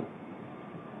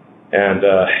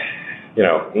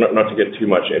 Not to get too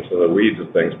much into the weeds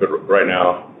of things, but right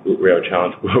now we have a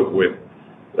challenge with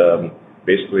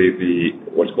basically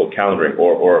what's called calendaring,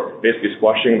 or basically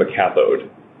squashing the cathode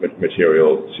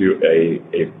material to a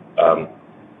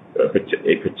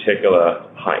particular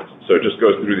height. So it just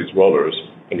goes through these rollers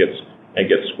and gets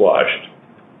squashed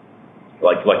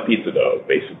like pizza dough,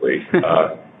 basically.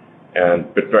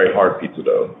 But very hard pizza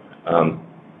dough,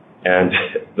 and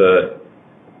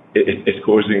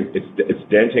it's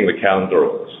denting the calendar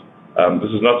rolls.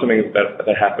 This is not something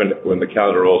that happened when the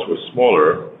calendar rolls were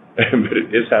smaller, but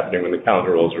it is happening when the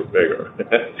calendar rolls are bigger.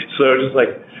 So just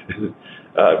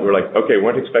we're like, okay, we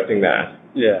weren't expecting that.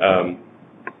 Yeah.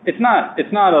 It's not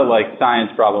a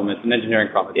science problem. It's an engineering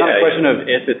problem. It's not a question of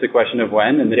if, it's a question of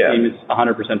when. And the team is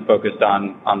 100% focused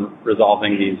on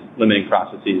resolving these limiting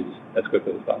processes as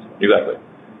quickly as possible. Exactly.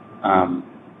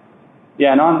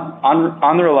 And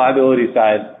on the reliability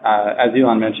side, as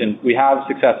Elon mentioned, we have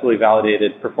successfully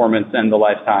validated performance and the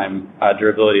lifetime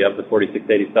durability of the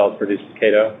 4680 cells produced at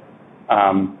Kato.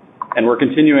 And we're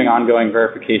continuing ongoing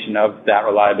verification of that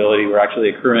reliability. We're actually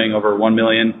accruing over 1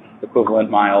 million equivalent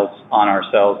miles on our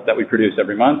cells that we produce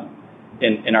every month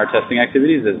in our testing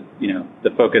activities. As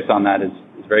the focus on that is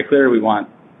very clear. We want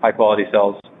high quality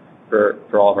cells for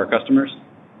all of our customers.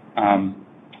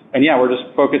 We're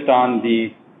just focused on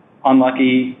the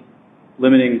unlucky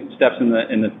limiting steps in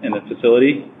the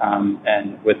facility.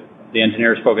 And with the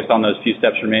engineers focused on those few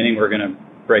steps remaining, we're going to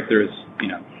break through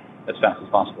as fast as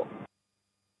possible.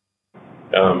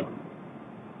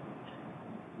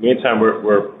 Meantime,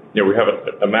 we have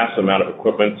a massive amount of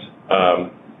equipment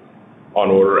on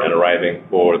order and arriving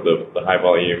for the high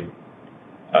volume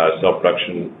cell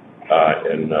production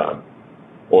in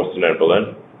Austin and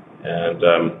Berlin, and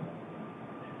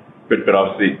but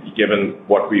obviously, given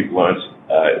what we've learned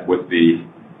with the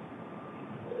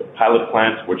pilot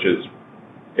plant, which is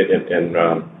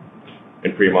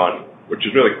in Fremont, which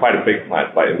is really quite a big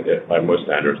plant by most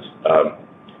standards,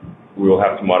 we will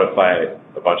have to modify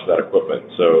a bunch of that equipment.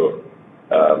 So,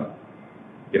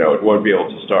 it won't be able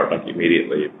to start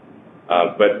immediately.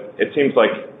 But it seems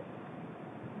like,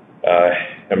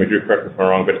 Drew, correct me if I'm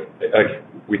wrong, but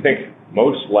we think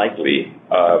most likely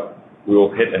we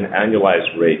will hit an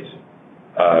annualized rate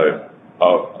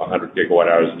of 100 gigawatt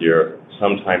hours a year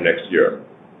sometime next year.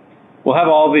 We'll have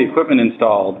all the equipment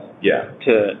installed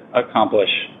to accomplish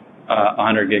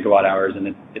 100 gigawatt hours,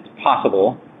 and it's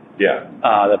possible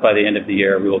that by the end of the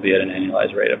year we will be at an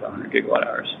annualized rate of 100 gigawatt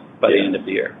hours by the end of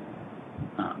the year.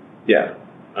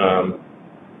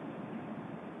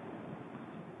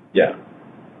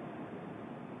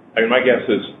 My guess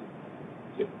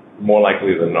is more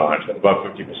likely than not, about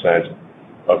 50%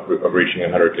 of reaching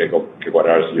 100 gigawatt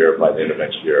hours a year by the end of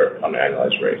next year on an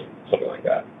annualized rate, something like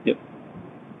that. Yep.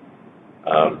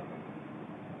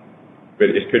 But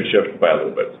it could shift by a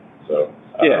little bit. So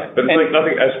but it's like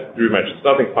nothing, as Drew mentioned, it's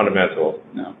nothing fundamental.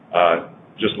 No.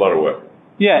 Just a lot of work.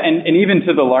 Yeah, and even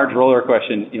to the large roller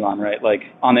question, Elon, right? Like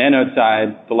on the anode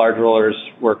side, the large rollers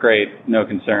work great, no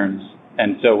concerns.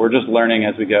 And so we're just learning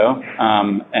as we go.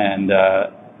 And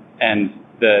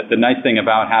the nice thing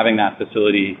about having that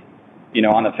facility,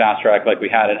 on the fast track like we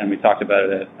had it, and we talked about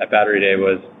it at Battery Day,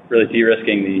 was really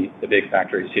de-risking the big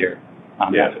factories here.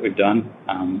 That's what we've done.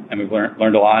 And we've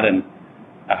learned a lot. And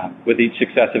with each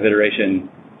successive iteration,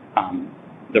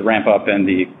 the ramp up and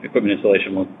the equipment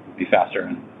installation will be faster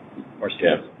and more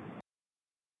stable.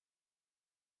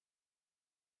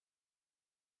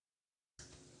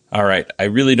 All right. I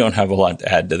really don't have a lot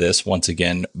to add to this once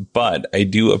again, but I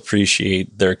do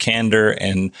appreciate their candor,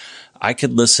 and I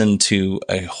could listen to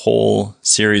a whole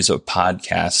series of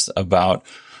podcasts about,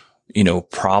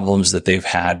 problems that they've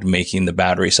had making the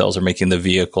battery cells or making the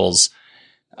vehicles,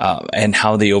 and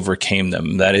how they overcame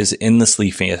them. That is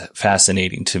endlessly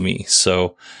fascinating to me.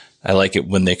 So I like it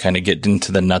when they kind of get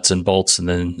into the nuts and bolts and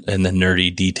the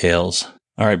nerdy details.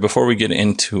 All right. Before we get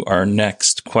into our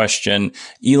next question,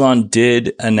 Elon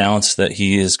did announce that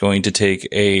he is going to take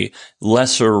a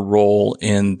lesser role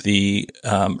in the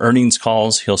earnings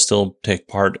calls. He'll still take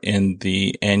part in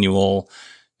the annual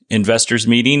investors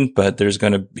meeting, but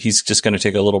he's just going to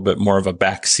take a little bit more of a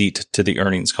back seat to the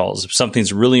earnings calls. If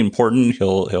something's really important,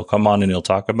 he'll come on and he'll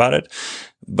talk about it.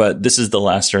 But this is the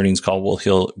last earnings call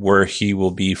where he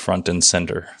will be front and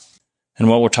center. And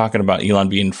while we're talking about Elon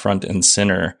being front and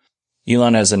center,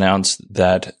 Elon has announced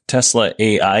that Tesla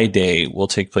AI Day will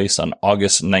take place on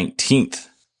August 19th.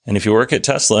 And if you work at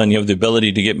Tesla and you have the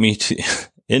ability to get me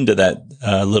into that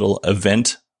little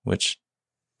event, which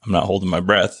I'm not holding my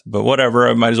breath, but whatever,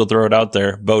 I might as well throw it out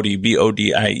there. Bodie,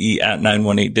 BODIE at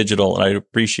 918 Digital, and I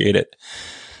appreciate it.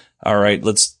 All right,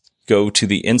 let's go to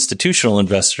the institutional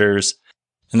investors.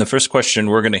 And the first question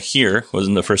we're going to hear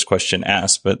wasn't the first question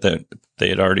asked, but they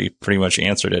had already pretty much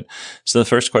answered it. So the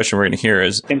first question we're going to hear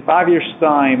is, in 5 years'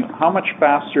 time, how much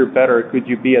faster, better could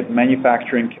you be at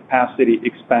manufacturing capacity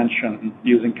expansion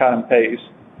using cut and paste?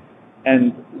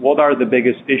 And what are the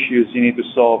biggest issues you need to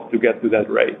solve to get to that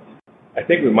rate? I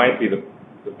think we might be the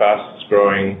fastest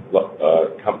growing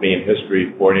company in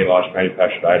history for any large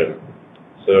manufactured item.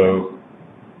 So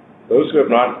those who have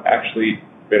not actually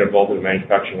been involved in the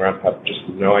manufacturing ramp have just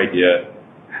no idea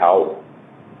how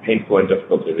painful and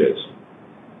difficult it is.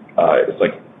 It's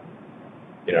like,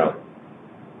 you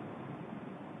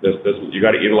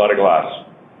got to eat a lot of glass,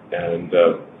 and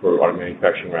for our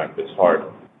manufacturing ramp, it's hard.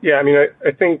 Yeah, I mean,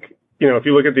 I think, if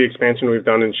you look at the expansion we've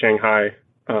done in Shanghai,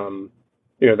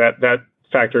 that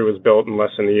factory was built in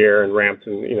less than a year and ramped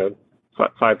in,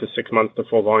 5 to 6 months to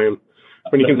full volume.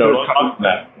 When you consider longer than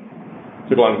that.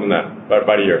 Too long than that,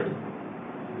 about a year.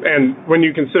 And when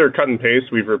you consider cut and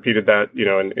paste, we've repeated that,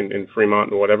 in Fremont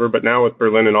and whatever. But now with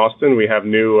Berlin and Austin, we have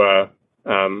new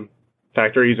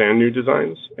factories and new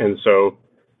designs. And so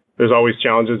there's always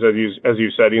challenges, as you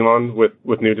said, Elon,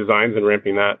 with new designs and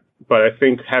ramping that. But I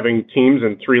think having teams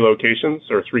in 3 locations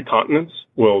or 3 continents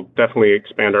will definitely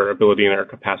expand our ability and our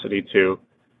capacity to,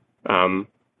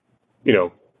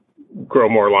 grow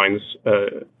more lines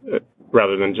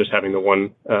rather than just having the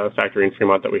one factory in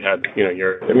Fremont that we had, a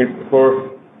year. I mean,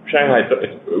 for Shanghai,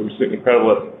 it was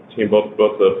incredible team, both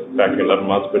the factory in 11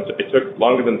 months, but it took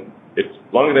longer than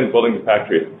building the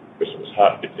factory.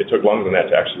 It took longer than that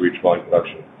to actually reach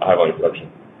high volume production.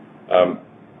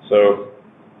 So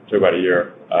it took about a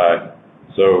year.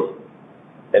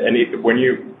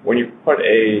 When you put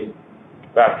a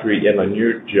factory in a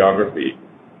new geography,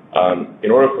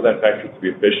 in order for that factory to be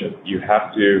efficient, you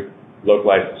have to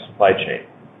localize the supply chain.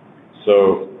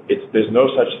 So there's no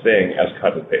such thing as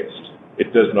cut and paste.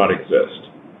 It does not exist.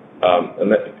 And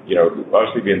that, it would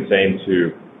obviously be insane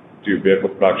to do vehicle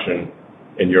production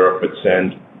in Europe but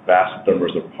send vast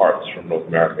numbers of parts from North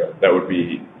America. That would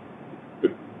make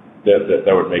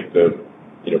the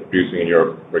producing in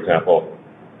Europe, for example,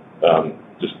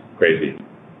 just crazy.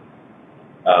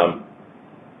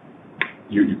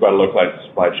 You've got to localize the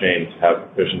supply chain to have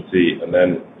efficiency, and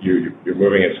then you're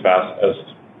moving as fast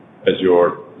as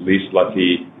your least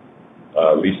lucky,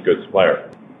 least good supplier.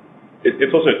 It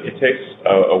takes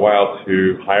a while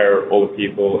to hire all the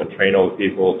people and train all the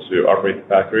people to operate the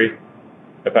factory.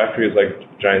 A factory is like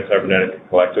a giant cybernetic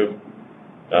collective,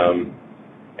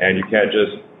 and you can't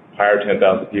just hire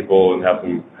 10,000 people and have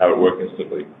it work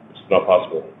instantly. It's not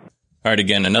possible. All right,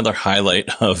 again, another highlight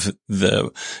of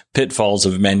the pitfalls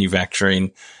of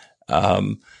manufacturing.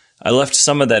 I left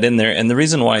some of that in there. And the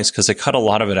reason why is because I cut a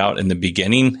lot of it out in the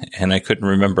beginning and I couldn't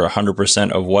remember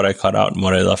 100% of what I cut out and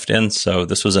what I left in. So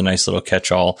this was a nice little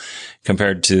catch-all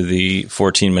compared to the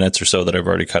 14 minutes or so that I've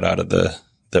already cut out of the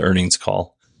earnings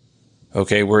call.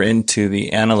 Okay, we're into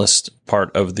the analyst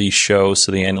part of the show.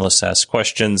 So the analysts ask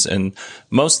questions, and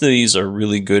most of these are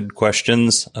really good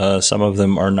questions. Some of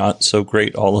them are not so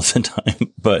great all of the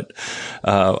time, but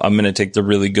I'm going to take the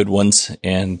really good ones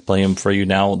and play them for you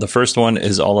now. The first one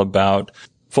is all about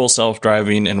full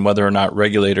self-driving and whether or not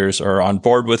regulators are on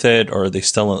board with it, or are they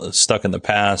still stuck in the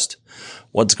past?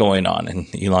 What's going on?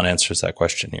 And Elon answers that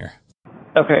question here.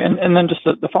 Okay, and then just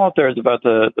the follow-up there is about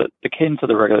the cadence of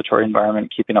the regulatory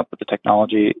environment, keeping up with the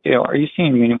technology. Are you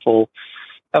seeing meaningful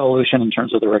evolution in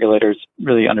terms of the regulators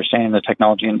really understanding the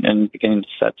technology and beginning to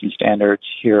set some standards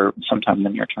here sometime in the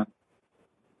near term?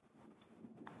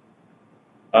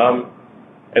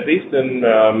 At least in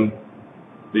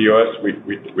the U.S.,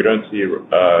 we don't see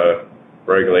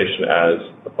regulation as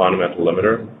a fundamental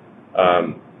limiter.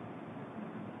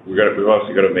 We've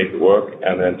obviously got to make it work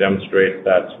and then demonstrate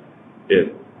that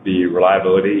the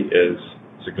reliability is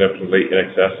significantly in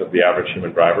excess of the average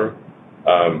human driver,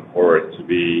 for it to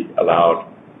be allowed,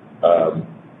 for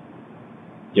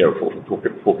people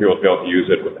to be able to use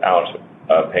it without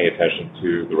paying attention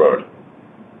to the road.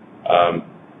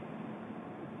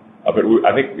 But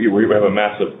I think we have a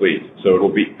massive fleet, so it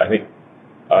will be, I think,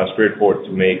 straightforward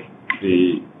to make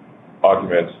the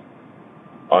argument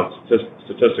on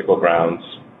statistical grounds,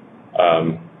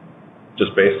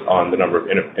 just based on the number of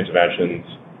interventions,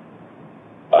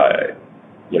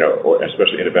 or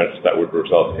especially interventions that would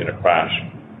result in a crash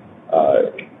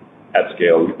at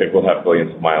scale. We think we'll have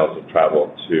billions of miles of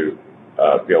travel to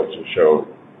be able to show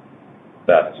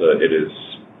that it is,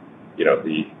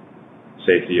 the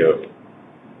safety of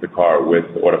the car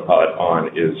with the autopilot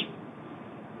on is,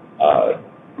 100%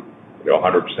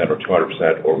 or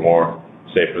 200% or more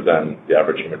safer than the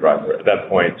average human driver. At that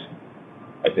point,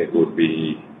 I think it would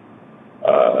be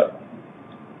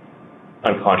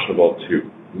unconscionable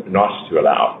not to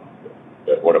allow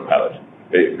the autopilot,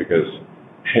 because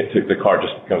the car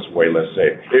just becomes way less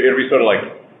safe. It would be sort of like,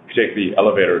 if you take the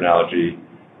elevator analogy,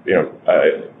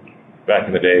 back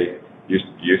in the day, you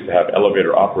used to have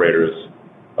elevator operators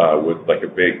with like a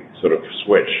big sort of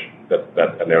switch that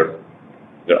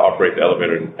operate the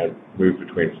elevator and move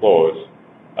between floors.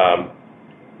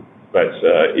 But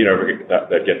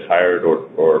that get tired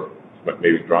or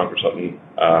maybe drunk or something,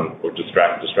 or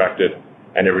distracted,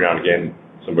 and every now and again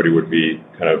somebody would be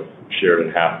kind of shared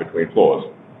in half between floors.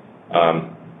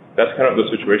 That's kind of the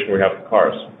situation we have with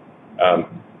cars.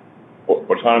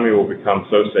 Autonomy will become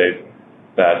so safe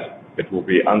that it will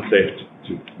be unsafe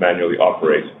to manually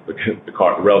operate the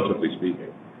car, relatively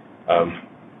speaking.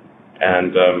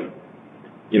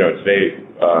 Today,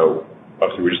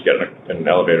 obviously we just get in an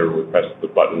elevator, we press the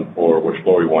button for which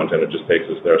floor we want, and it just takes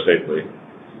us there safely.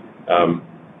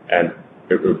 And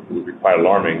it would be quite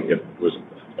alarming if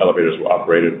elevators were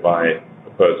operated by a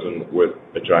person with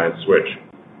a giant switch.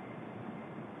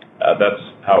 That's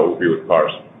how it would be with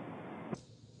cars.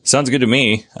 Sounds good to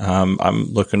me. I'm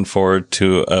looking forward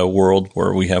to a world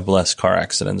where we have less car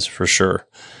accidents for sure.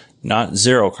 Not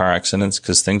zero car accidents,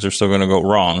 because things are still going to go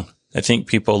wrong. I think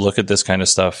people look at this kind of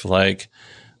stuff like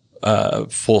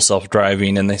full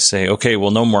self-driving and they say, okay, well,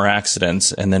 no more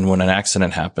accidents. And then when an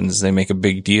accident happens, they make a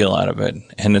big deal out of it.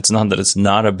 And it's not that it's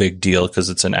not a big deal because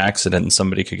it's an accident and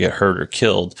somebody could get hurt or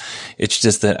killed. It's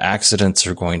just that accidents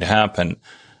are going to happen.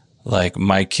 Like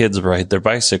my kids ride their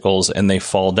bicycles and they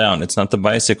fall down. It's not the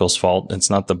bicycle's fault. It's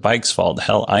not the bike's fault.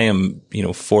 Hell, I am,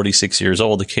 46 years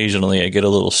old. Occasionally I get a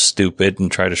little stupid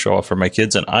and try to show off for my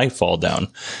kids and I fall down.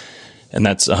 And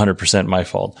that's 100% my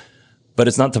fault. But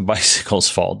it's not the bicycle's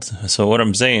fault. So what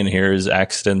I'm saying here is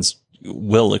accidents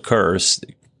will occur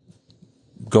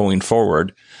going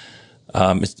forward.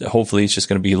 Hopefully it's just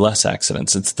going to be less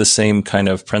accidents. It's the same kind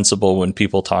of principle when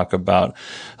people talk about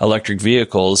electric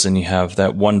vehicles and you have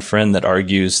that one friend that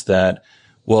argues that,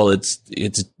 well,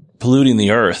 it's polluting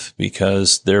the earth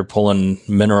because they're pulling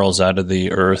minerals out of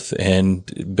the earth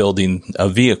and building a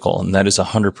vehicle. And that is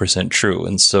 100% true.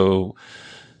 And so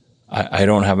I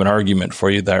don't have an argument for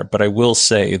you there, but I will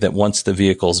say that once the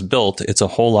vehicle's built, it's a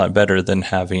whole lot better than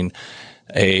having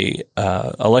a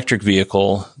electric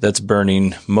vehicle that's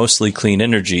burning mostly clean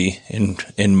energy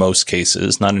in most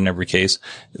cases, not in every case,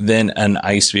 than an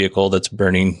ICE vehicle that's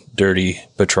burning dirty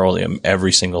petroleum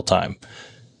every single time.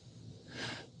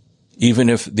 Even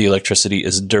if the electricity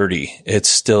is dirty, it's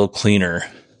still cleaner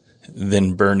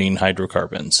than burning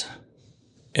hydrocarbons.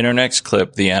 In our next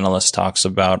clip, the analyst talks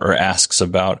about or asks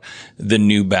about the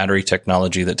new battery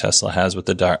technology that Tesla has with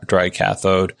the dry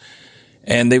cathode.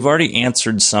 And they've already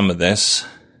answered some of this,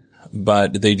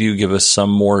 but they do give us some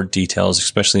more details,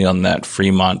 especially on that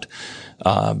Fremont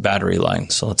battery line.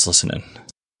 So let's listen in.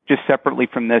 Just separately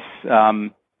from this,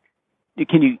 can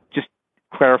you just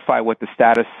clarify what the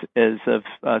status is of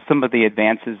some of the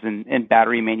advances in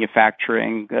battery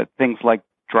manufacturing, things like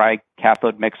dry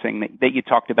cathode mixing that you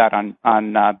talked about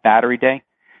on Battery Day?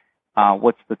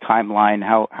 What's the timeline?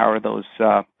 How are those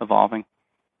evolving?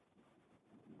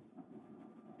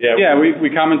 Yeah, we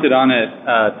commented on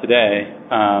it today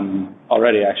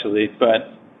already, actually. But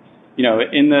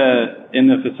in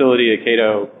the facility at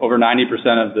Kato, over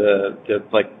 90% of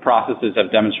the processes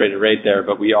have demonstrated rate there,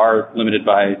 but we are limited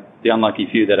by the unlucky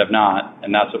few that have not,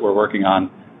 and that's what we're working on.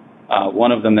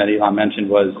 One of them that Elon mentioned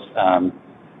was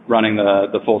running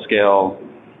the full-scale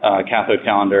cathode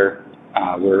calendar.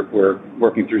 We're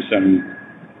working through some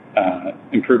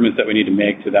improvements that we need to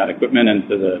make to that equipment and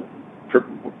to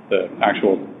the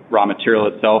actual raw material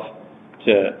itself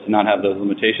to not have those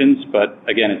limitations. But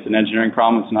again, it's an engineering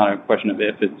problem. It's not a question of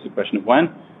if, it's a question of when.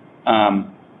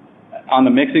 On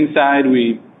the mixing side,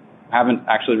 we haven't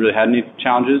actually really had any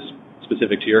challenges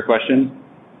specific to your question.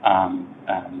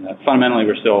 Fundamentally,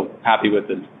 we're still happy with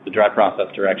the dry process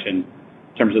direction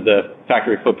in terms of the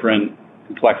factory footprint,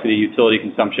 complexity, utility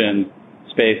consumption,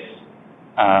 space,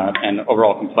 and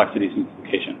overall complexity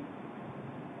simplification.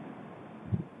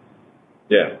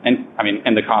 Yeah. And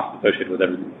the cost associated with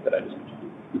everything that I just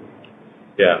mentioned.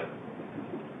 Yeah.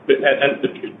 And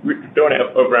we don't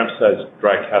have overemphasize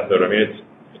dry cathode. I mean,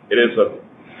 it is a,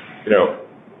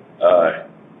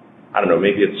 I don't know,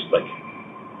 maybe it's like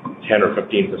 10 or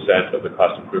 15% of the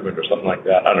cost improvement or something like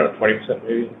that. I don't know, 20%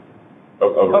 maybe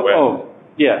over wet. Oh,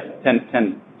 yeah, 10,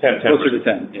 closer to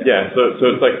 10. Yeah. So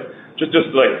it's like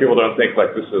just like people don't think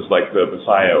like this is like the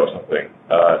Messiah or something.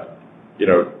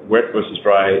 Wet versus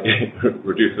dry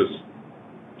reduces.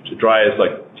 Dry is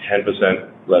like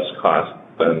 10% less cost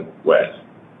than wet.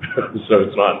 So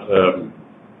it's not,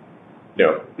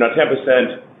 not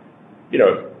 10%.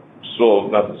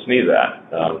 Still nothing to sneeze at,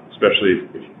 especially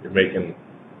if you're making,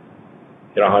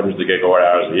 hundreds of gigawatt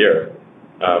hours a year.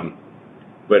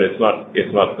 But it's not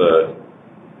the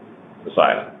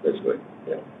Messiah, basically.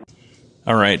 Yeah.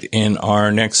 All right. In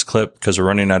our next clip, because we're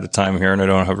running out of time here and I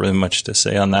don't have really much to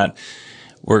say on that,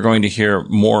 we're going to hear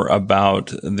more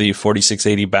about the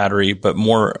 4680 battery, but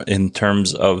more in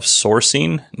terms of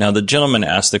sourcing. Now, the gentleman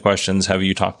asked the questions, have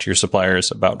you talked to your suppliers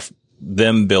about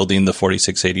them building the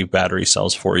 4680 battery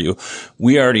cells for you?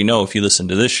 We already know, if you listen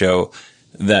to this show,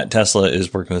 that Tesla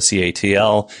is working with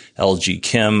CATL, LG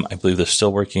Chem. I believe they're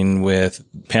still working with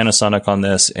Panasonic on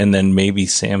this, and then maybe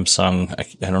Samsung.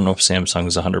 I don't know if Samsung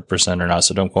is 100% or not,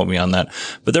 so don't quote me on that.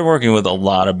 But they're working with a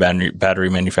lot of battery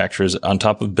manufacturers on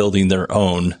top of building their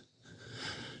own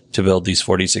to build these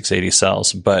 4680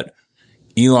 cells. But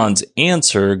Elon's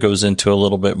answer goes into a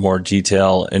little bit more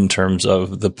detail in terms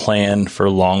of the plan for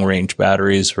long-range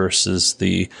batteries versus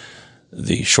the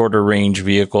shorter range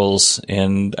vehicles,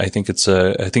 and I think it's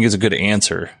a good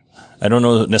answer. I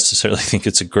don't necessarily think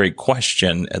it's a great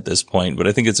question at this point, but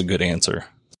I think it's a good answer.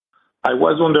 I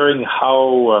was wondering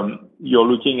how you're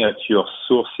looking at your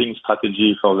sourcing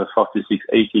strategy for the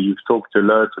 4680. You've talked a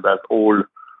lot about all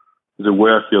the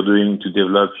work you're doing to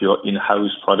develop your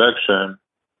in-house production.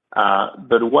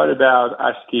 But what about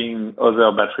asking other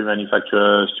battery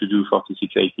manufacturers to do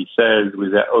 4680 cells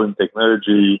with their own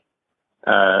technology?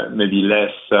 Maybe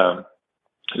less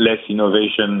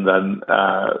innovation than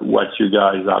what you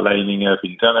guys are lining up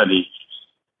internally.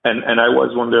 And I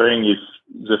was wondering if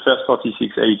the first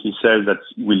 4680 cells that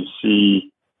we'll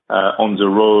see on the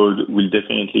road will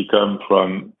definitely come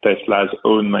from Tesla's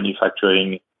own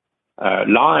manufacturing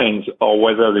lines, or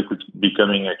whether they could be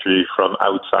coming actually from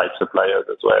outside suppliers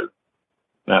as well.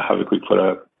 I have a quick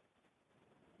follow-up.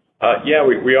 Yeah,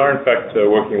 we are in fact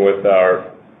working with our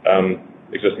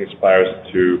existing suppliers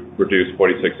to produce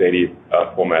 4680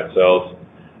 format cells.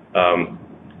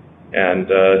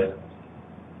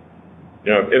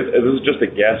 This is just a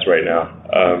guess right now,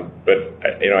 but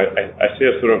I see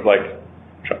us sort of like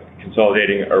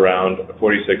consolidating around a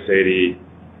 4680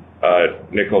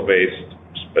 nickel-based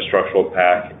structural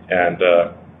pack and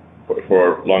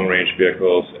for long-range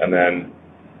vehicles, and then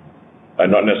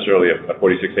not necessarily a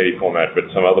 4680 format,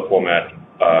 but some other format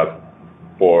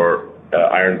for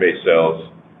iron-based cells,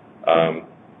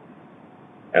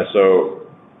 and so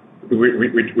we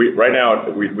right now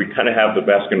we kind of have the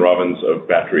Baskin-Robbins of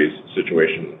batteries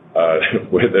situation,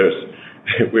 where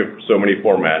we have so many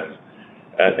formats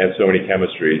and so many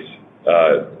chemistries,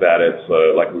 that it's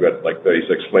like we've got like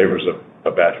 36 flavors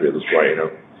of battery at this point.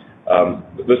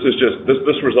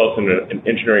 This results in an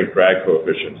engineering drag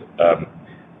coefficient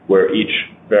where each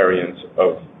variant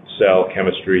of cell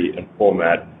chemistry and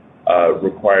format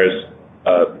requires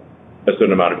a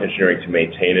certain amount of engineering to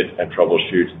maintain it and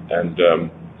troubleshoot,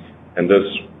 and this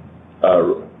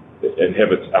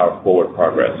inhibits our forward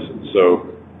progress. So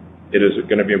it is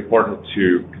going to be important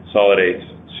to consolidate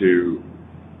to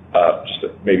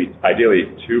just maybe ideally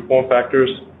 2 form factors,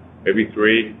 maybe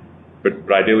 3, but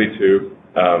ideally 2,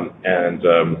 and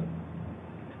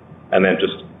then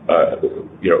just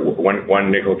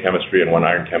one nickel chemistry and one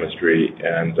iron chemistry,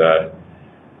 and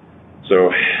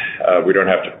so we don't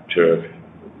have to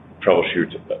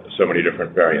troubleshoot so many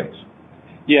different variants.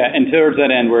 Yeah, and towards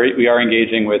that end, we are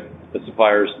engaging with the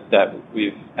suppliers that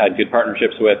we've had good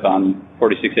partnerships with on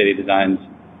 4680 designs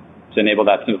to enable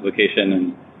that simplification,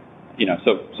 and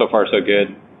so far so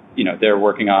good. They're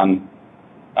working on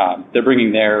they're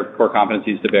bringing their core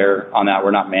competencies to bear on that.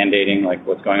 We're not mandating like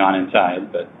what's going on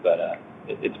inside, but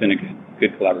it's been a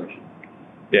good collaboration.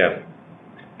 Yeah.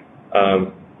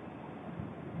 And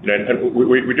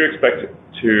we do expect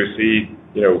to see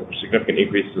significant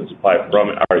increases in supply from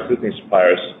our existing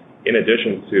suppliers, in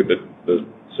addition to the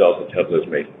cells that Tesla is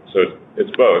making. So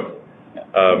it's both.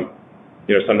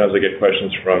 Sometimes I get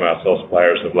questions from our cell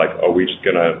suppliers of like, are we just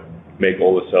gonna make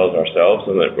all the cells ourselves?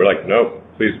 And we're like, no,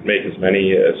 please make as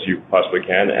many as you possibly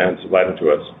can and supply them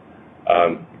to us.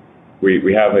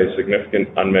 We have a significant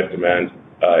unmet demand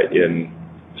in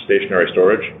stationary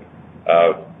storage.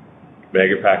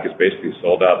 Megapack is basically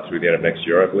sold out through the end of next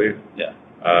year, I believe. Yeah.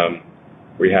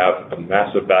 We have a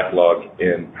massive backlog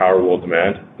in Powerwall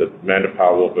demand. The demand of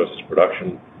Powerwall versus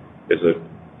production is an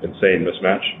insane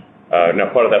mismatch. Now,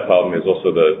 part of that problem is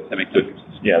also the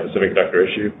semiconductor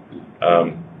issue.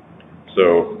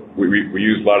 So we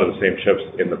use a lot of the same chips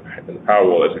in the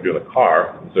Powerwall as we do in the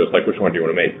car. So it's like, which one do you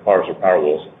want to make, cars or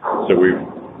Powerwalls? So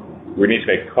we need to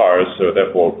make cars, so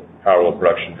therefore Powerwall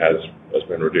production has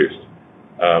been reduced.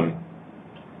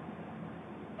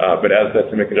 But as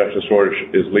that semiconductor shortage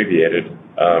is alleviated,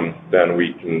 then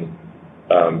we can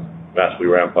massively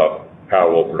ramp up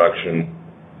Powerwall production.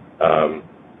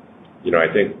 I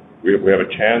think we have a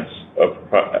chance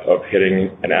of hitting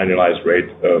an annualized rate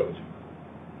of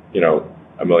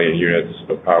 1 million units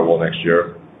of Powerwall next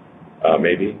year,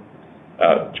 maybe,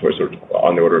 sort of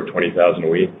on the order of 20,000 a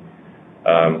week.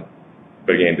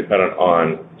 But again, dependent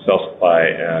on cell supply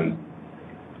and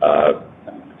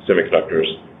semiconductors.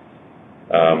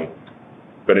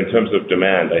 But in terms of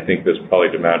demand, I think there's probably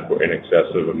demand for in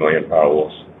excess of 1 million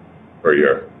Powerwalls per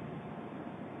year,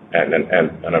 and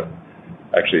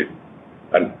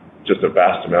just a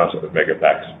vast amount of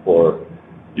megapacks for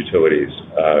utilities.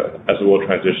 As the world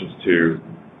transitions to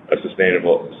a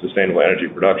sustainable energy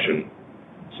production,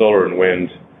 solar and wind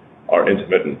are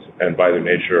intermittent, and by their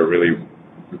nature really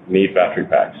need battery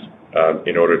packs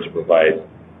in order to provide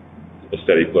a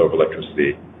steady flow of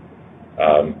electricity.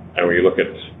 And when you look at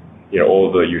all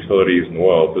of the utilities in the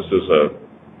world, this is a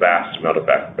vast amount of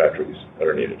batteries that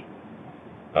are needed.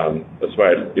 That's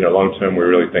why, long term, we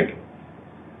really think,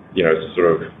 to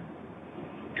sort of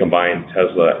combine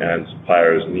Tesla and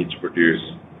suppliers need to produce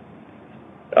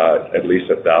at least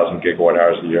 1,000 gigawatt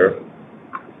hours a year,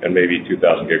 and maybe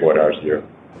 2,000 gigawatt hours a year.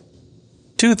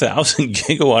 2,000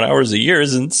 gigawatt hours a year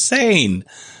is insane.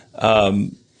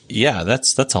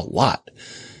 That's a lot.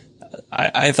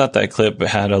 I thought that clip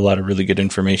had a lot of really good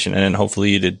information, and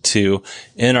hopefully you did too.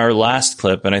 In our last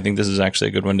clip, and I think this is actually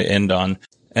a good one to end on,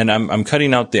 and I'm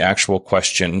cutting out the actual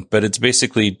question, but it's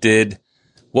basically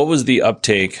what was the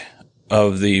uptake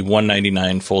of the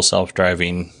 $199 full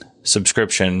self-driving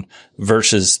subscription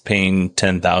versus paying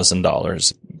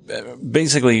 $10,000?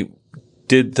 Basically,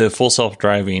 did the full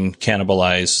self-driving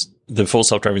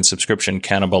subscription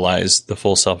cannibalize the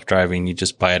full self-driving? You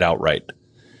just buy it outright.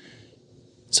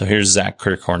 So here's Zach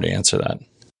Kirkhorn to answer that.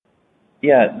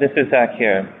 Yeah, this is Zach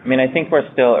here. I think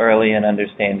we're still early in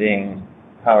understanding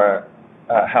how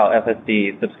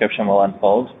FSD subscription will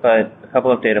unfold, but a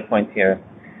couple of data points here.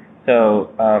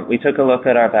 So we took a look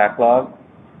at our backlog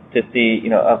to see,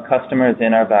 of customers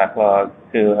in our backlog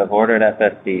who have ordered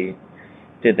FSD,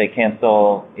 did they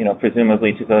cancel,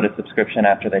 presumably to go to subscription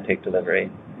after they take delivery?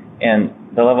 And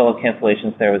the level of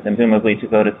cancellations there was presumably to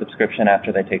go to subscription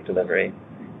after they take delivery.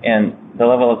 And the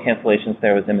level of cancellations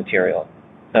there was immaterial.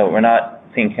 So we're not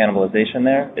seeing cannibalization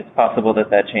there. It's possible that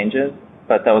changes,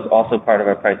 but that was also part of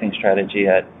our pricing strategy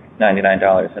at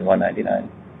 $99 and $199.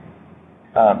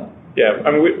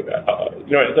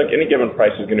 It's like any given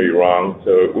price is going to be wrong,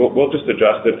 so we'll just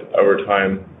adjust it over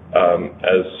time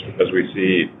as we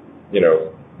see,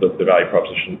 the value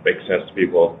proposition makes sense to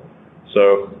people.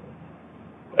 So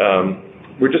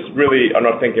we're just really are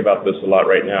not thinking about this a lot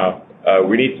right now.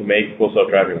 We need to make Full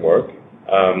Self-Driving work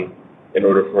in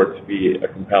order for it to be a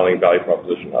compelling value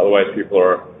proposition. Otherwise, people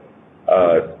are,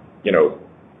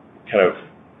 kind of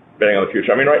betting on the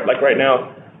future. I mean, right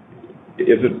now,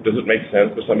 does it make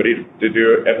sense for somebody to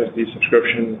do an FSD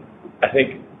subscription? I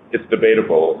think it's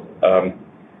debatable.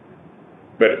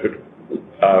 But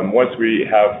once we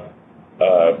have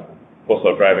Full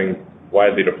Self-Driving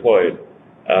widely deployed,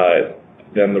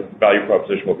 then the value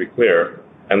proposition will be clear.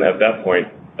 And at that point,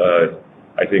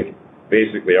 I think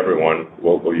basically everyone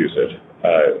will use it.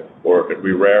 Or it could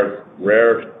be a rare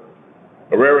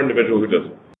individual who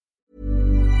doesn't.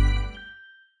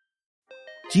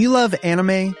 Do you love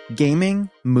anime, gaming,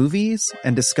 movies,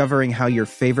 and discovering how your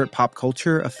favorite pop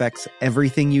culture affects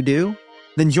everything you do?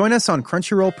 Then join us on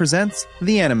Crunchyroll Presents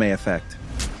The Anime Effect.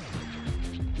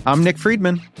 I'm Nick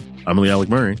Friedman. I'm Lee Alec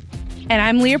Murray. And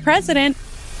I'm Leah President.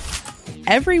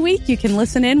 Every week you can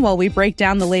listen in while we break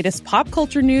down the latest pop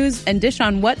culture news and dish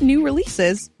on what new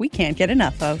releases we can't get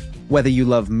enough of. Whether you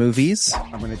love movies,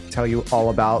 I'm going to tell you all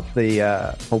about the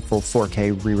hopeful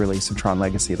 4K re-release of Tron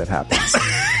Legacy that happens.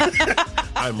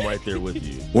 I'm right there with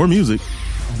you. Or music.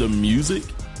 The music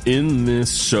in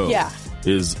this show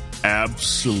is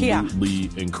absolutely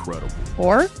incredible.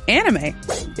 Or anime.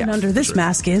 And under this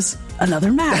mask is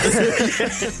another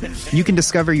mask. You can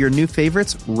discover your new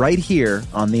favorites right here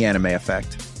on The Anime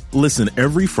Effect. Listen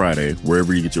every Friday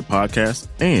wherever you get your podcast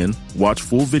and watch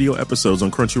full video episodes on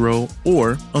Crunchyroll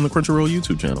or on the Crunchyroll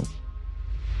YouTube channel.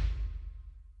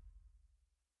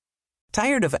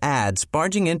 Tired of ads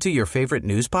barging into your favorite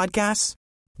news podcasts?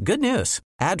 Good news.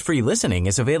 Ad-free listening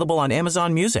is available on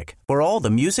Amazon Music for all the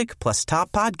music plus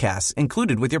top podcasts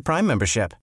included with your Prime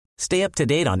membership. Stay up to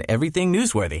date on everything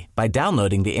newsworthy by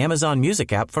downloading the Amazon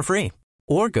Music app for free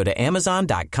or go to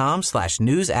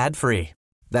amazon.com/news ad free.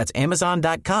 That's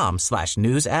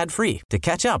amazon.com/news ad free to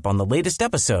catch up on the latest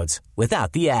episodes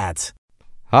without the ads.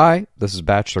 Hi, this is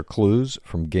Bachelor Clues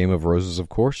from Game of Roses, of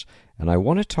course, and I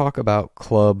want to talk about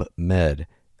Club Med.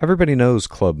 Everybody knows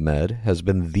Club Med has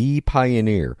been the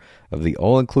pioneer of the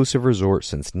all-inclusive resort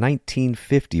since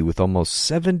 1950 with almost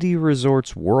 70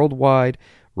 resorts worldwide,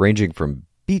 ranging from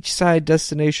beachside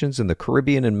destinations in the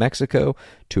Caribbean and Mexico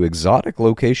to exotic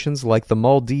locations like the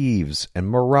Maldives and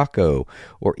Morocco,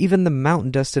 or even the mountain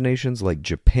destinations like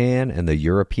Japan and the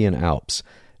European Alps.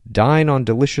 Dine on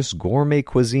delicious gourmet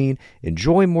cuisine,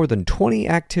 enjoy more than 20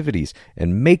 activities,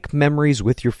 and make memories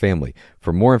with your family.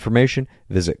 For more information,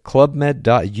 visit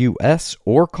clubmed.us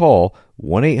or call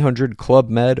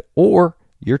 1-800-CLUB-MED or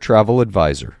your travel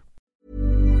advisor.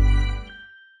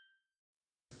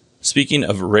 Speaking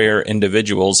of rare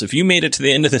individuals, if you made it to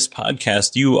the end of this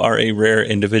podcast, you are a rare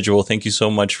individual. Thank you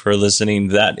so much for listening.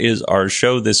 That is our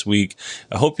show this week.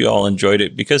 I hope you all enjoyed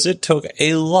it because it took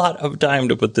a lot of time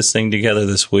to put this thing together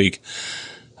this week.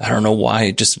 I don't know why.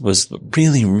 It just was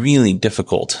really, really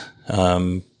difficult.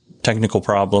 Technical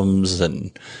problems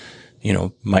and,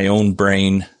 my own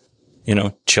brain,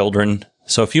 children.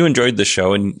 So if you enjoyed the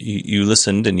show and you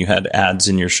listened and you had ads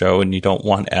in your show and you don't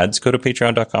want ads, go to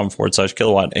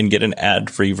patreon.com/kilowatt and get an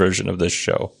ad-free version of this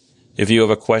show. If you have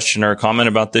a question or a comment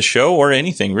about this show or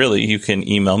anything, really, you can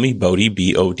email me, Bodie,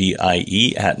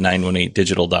 BODIE, at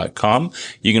 918digital.com.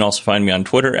 You can also find me on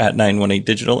Twitter at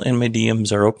 918digital, and my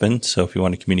DMs are open. So if you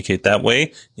want to communicate that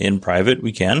way in private,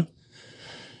 we can.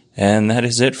 And that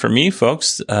is it for me,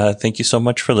 folks. Thank you so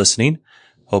much for listening.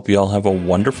 Hope you all have a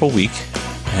wonderful week.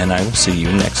 And I will see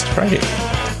you next Friday.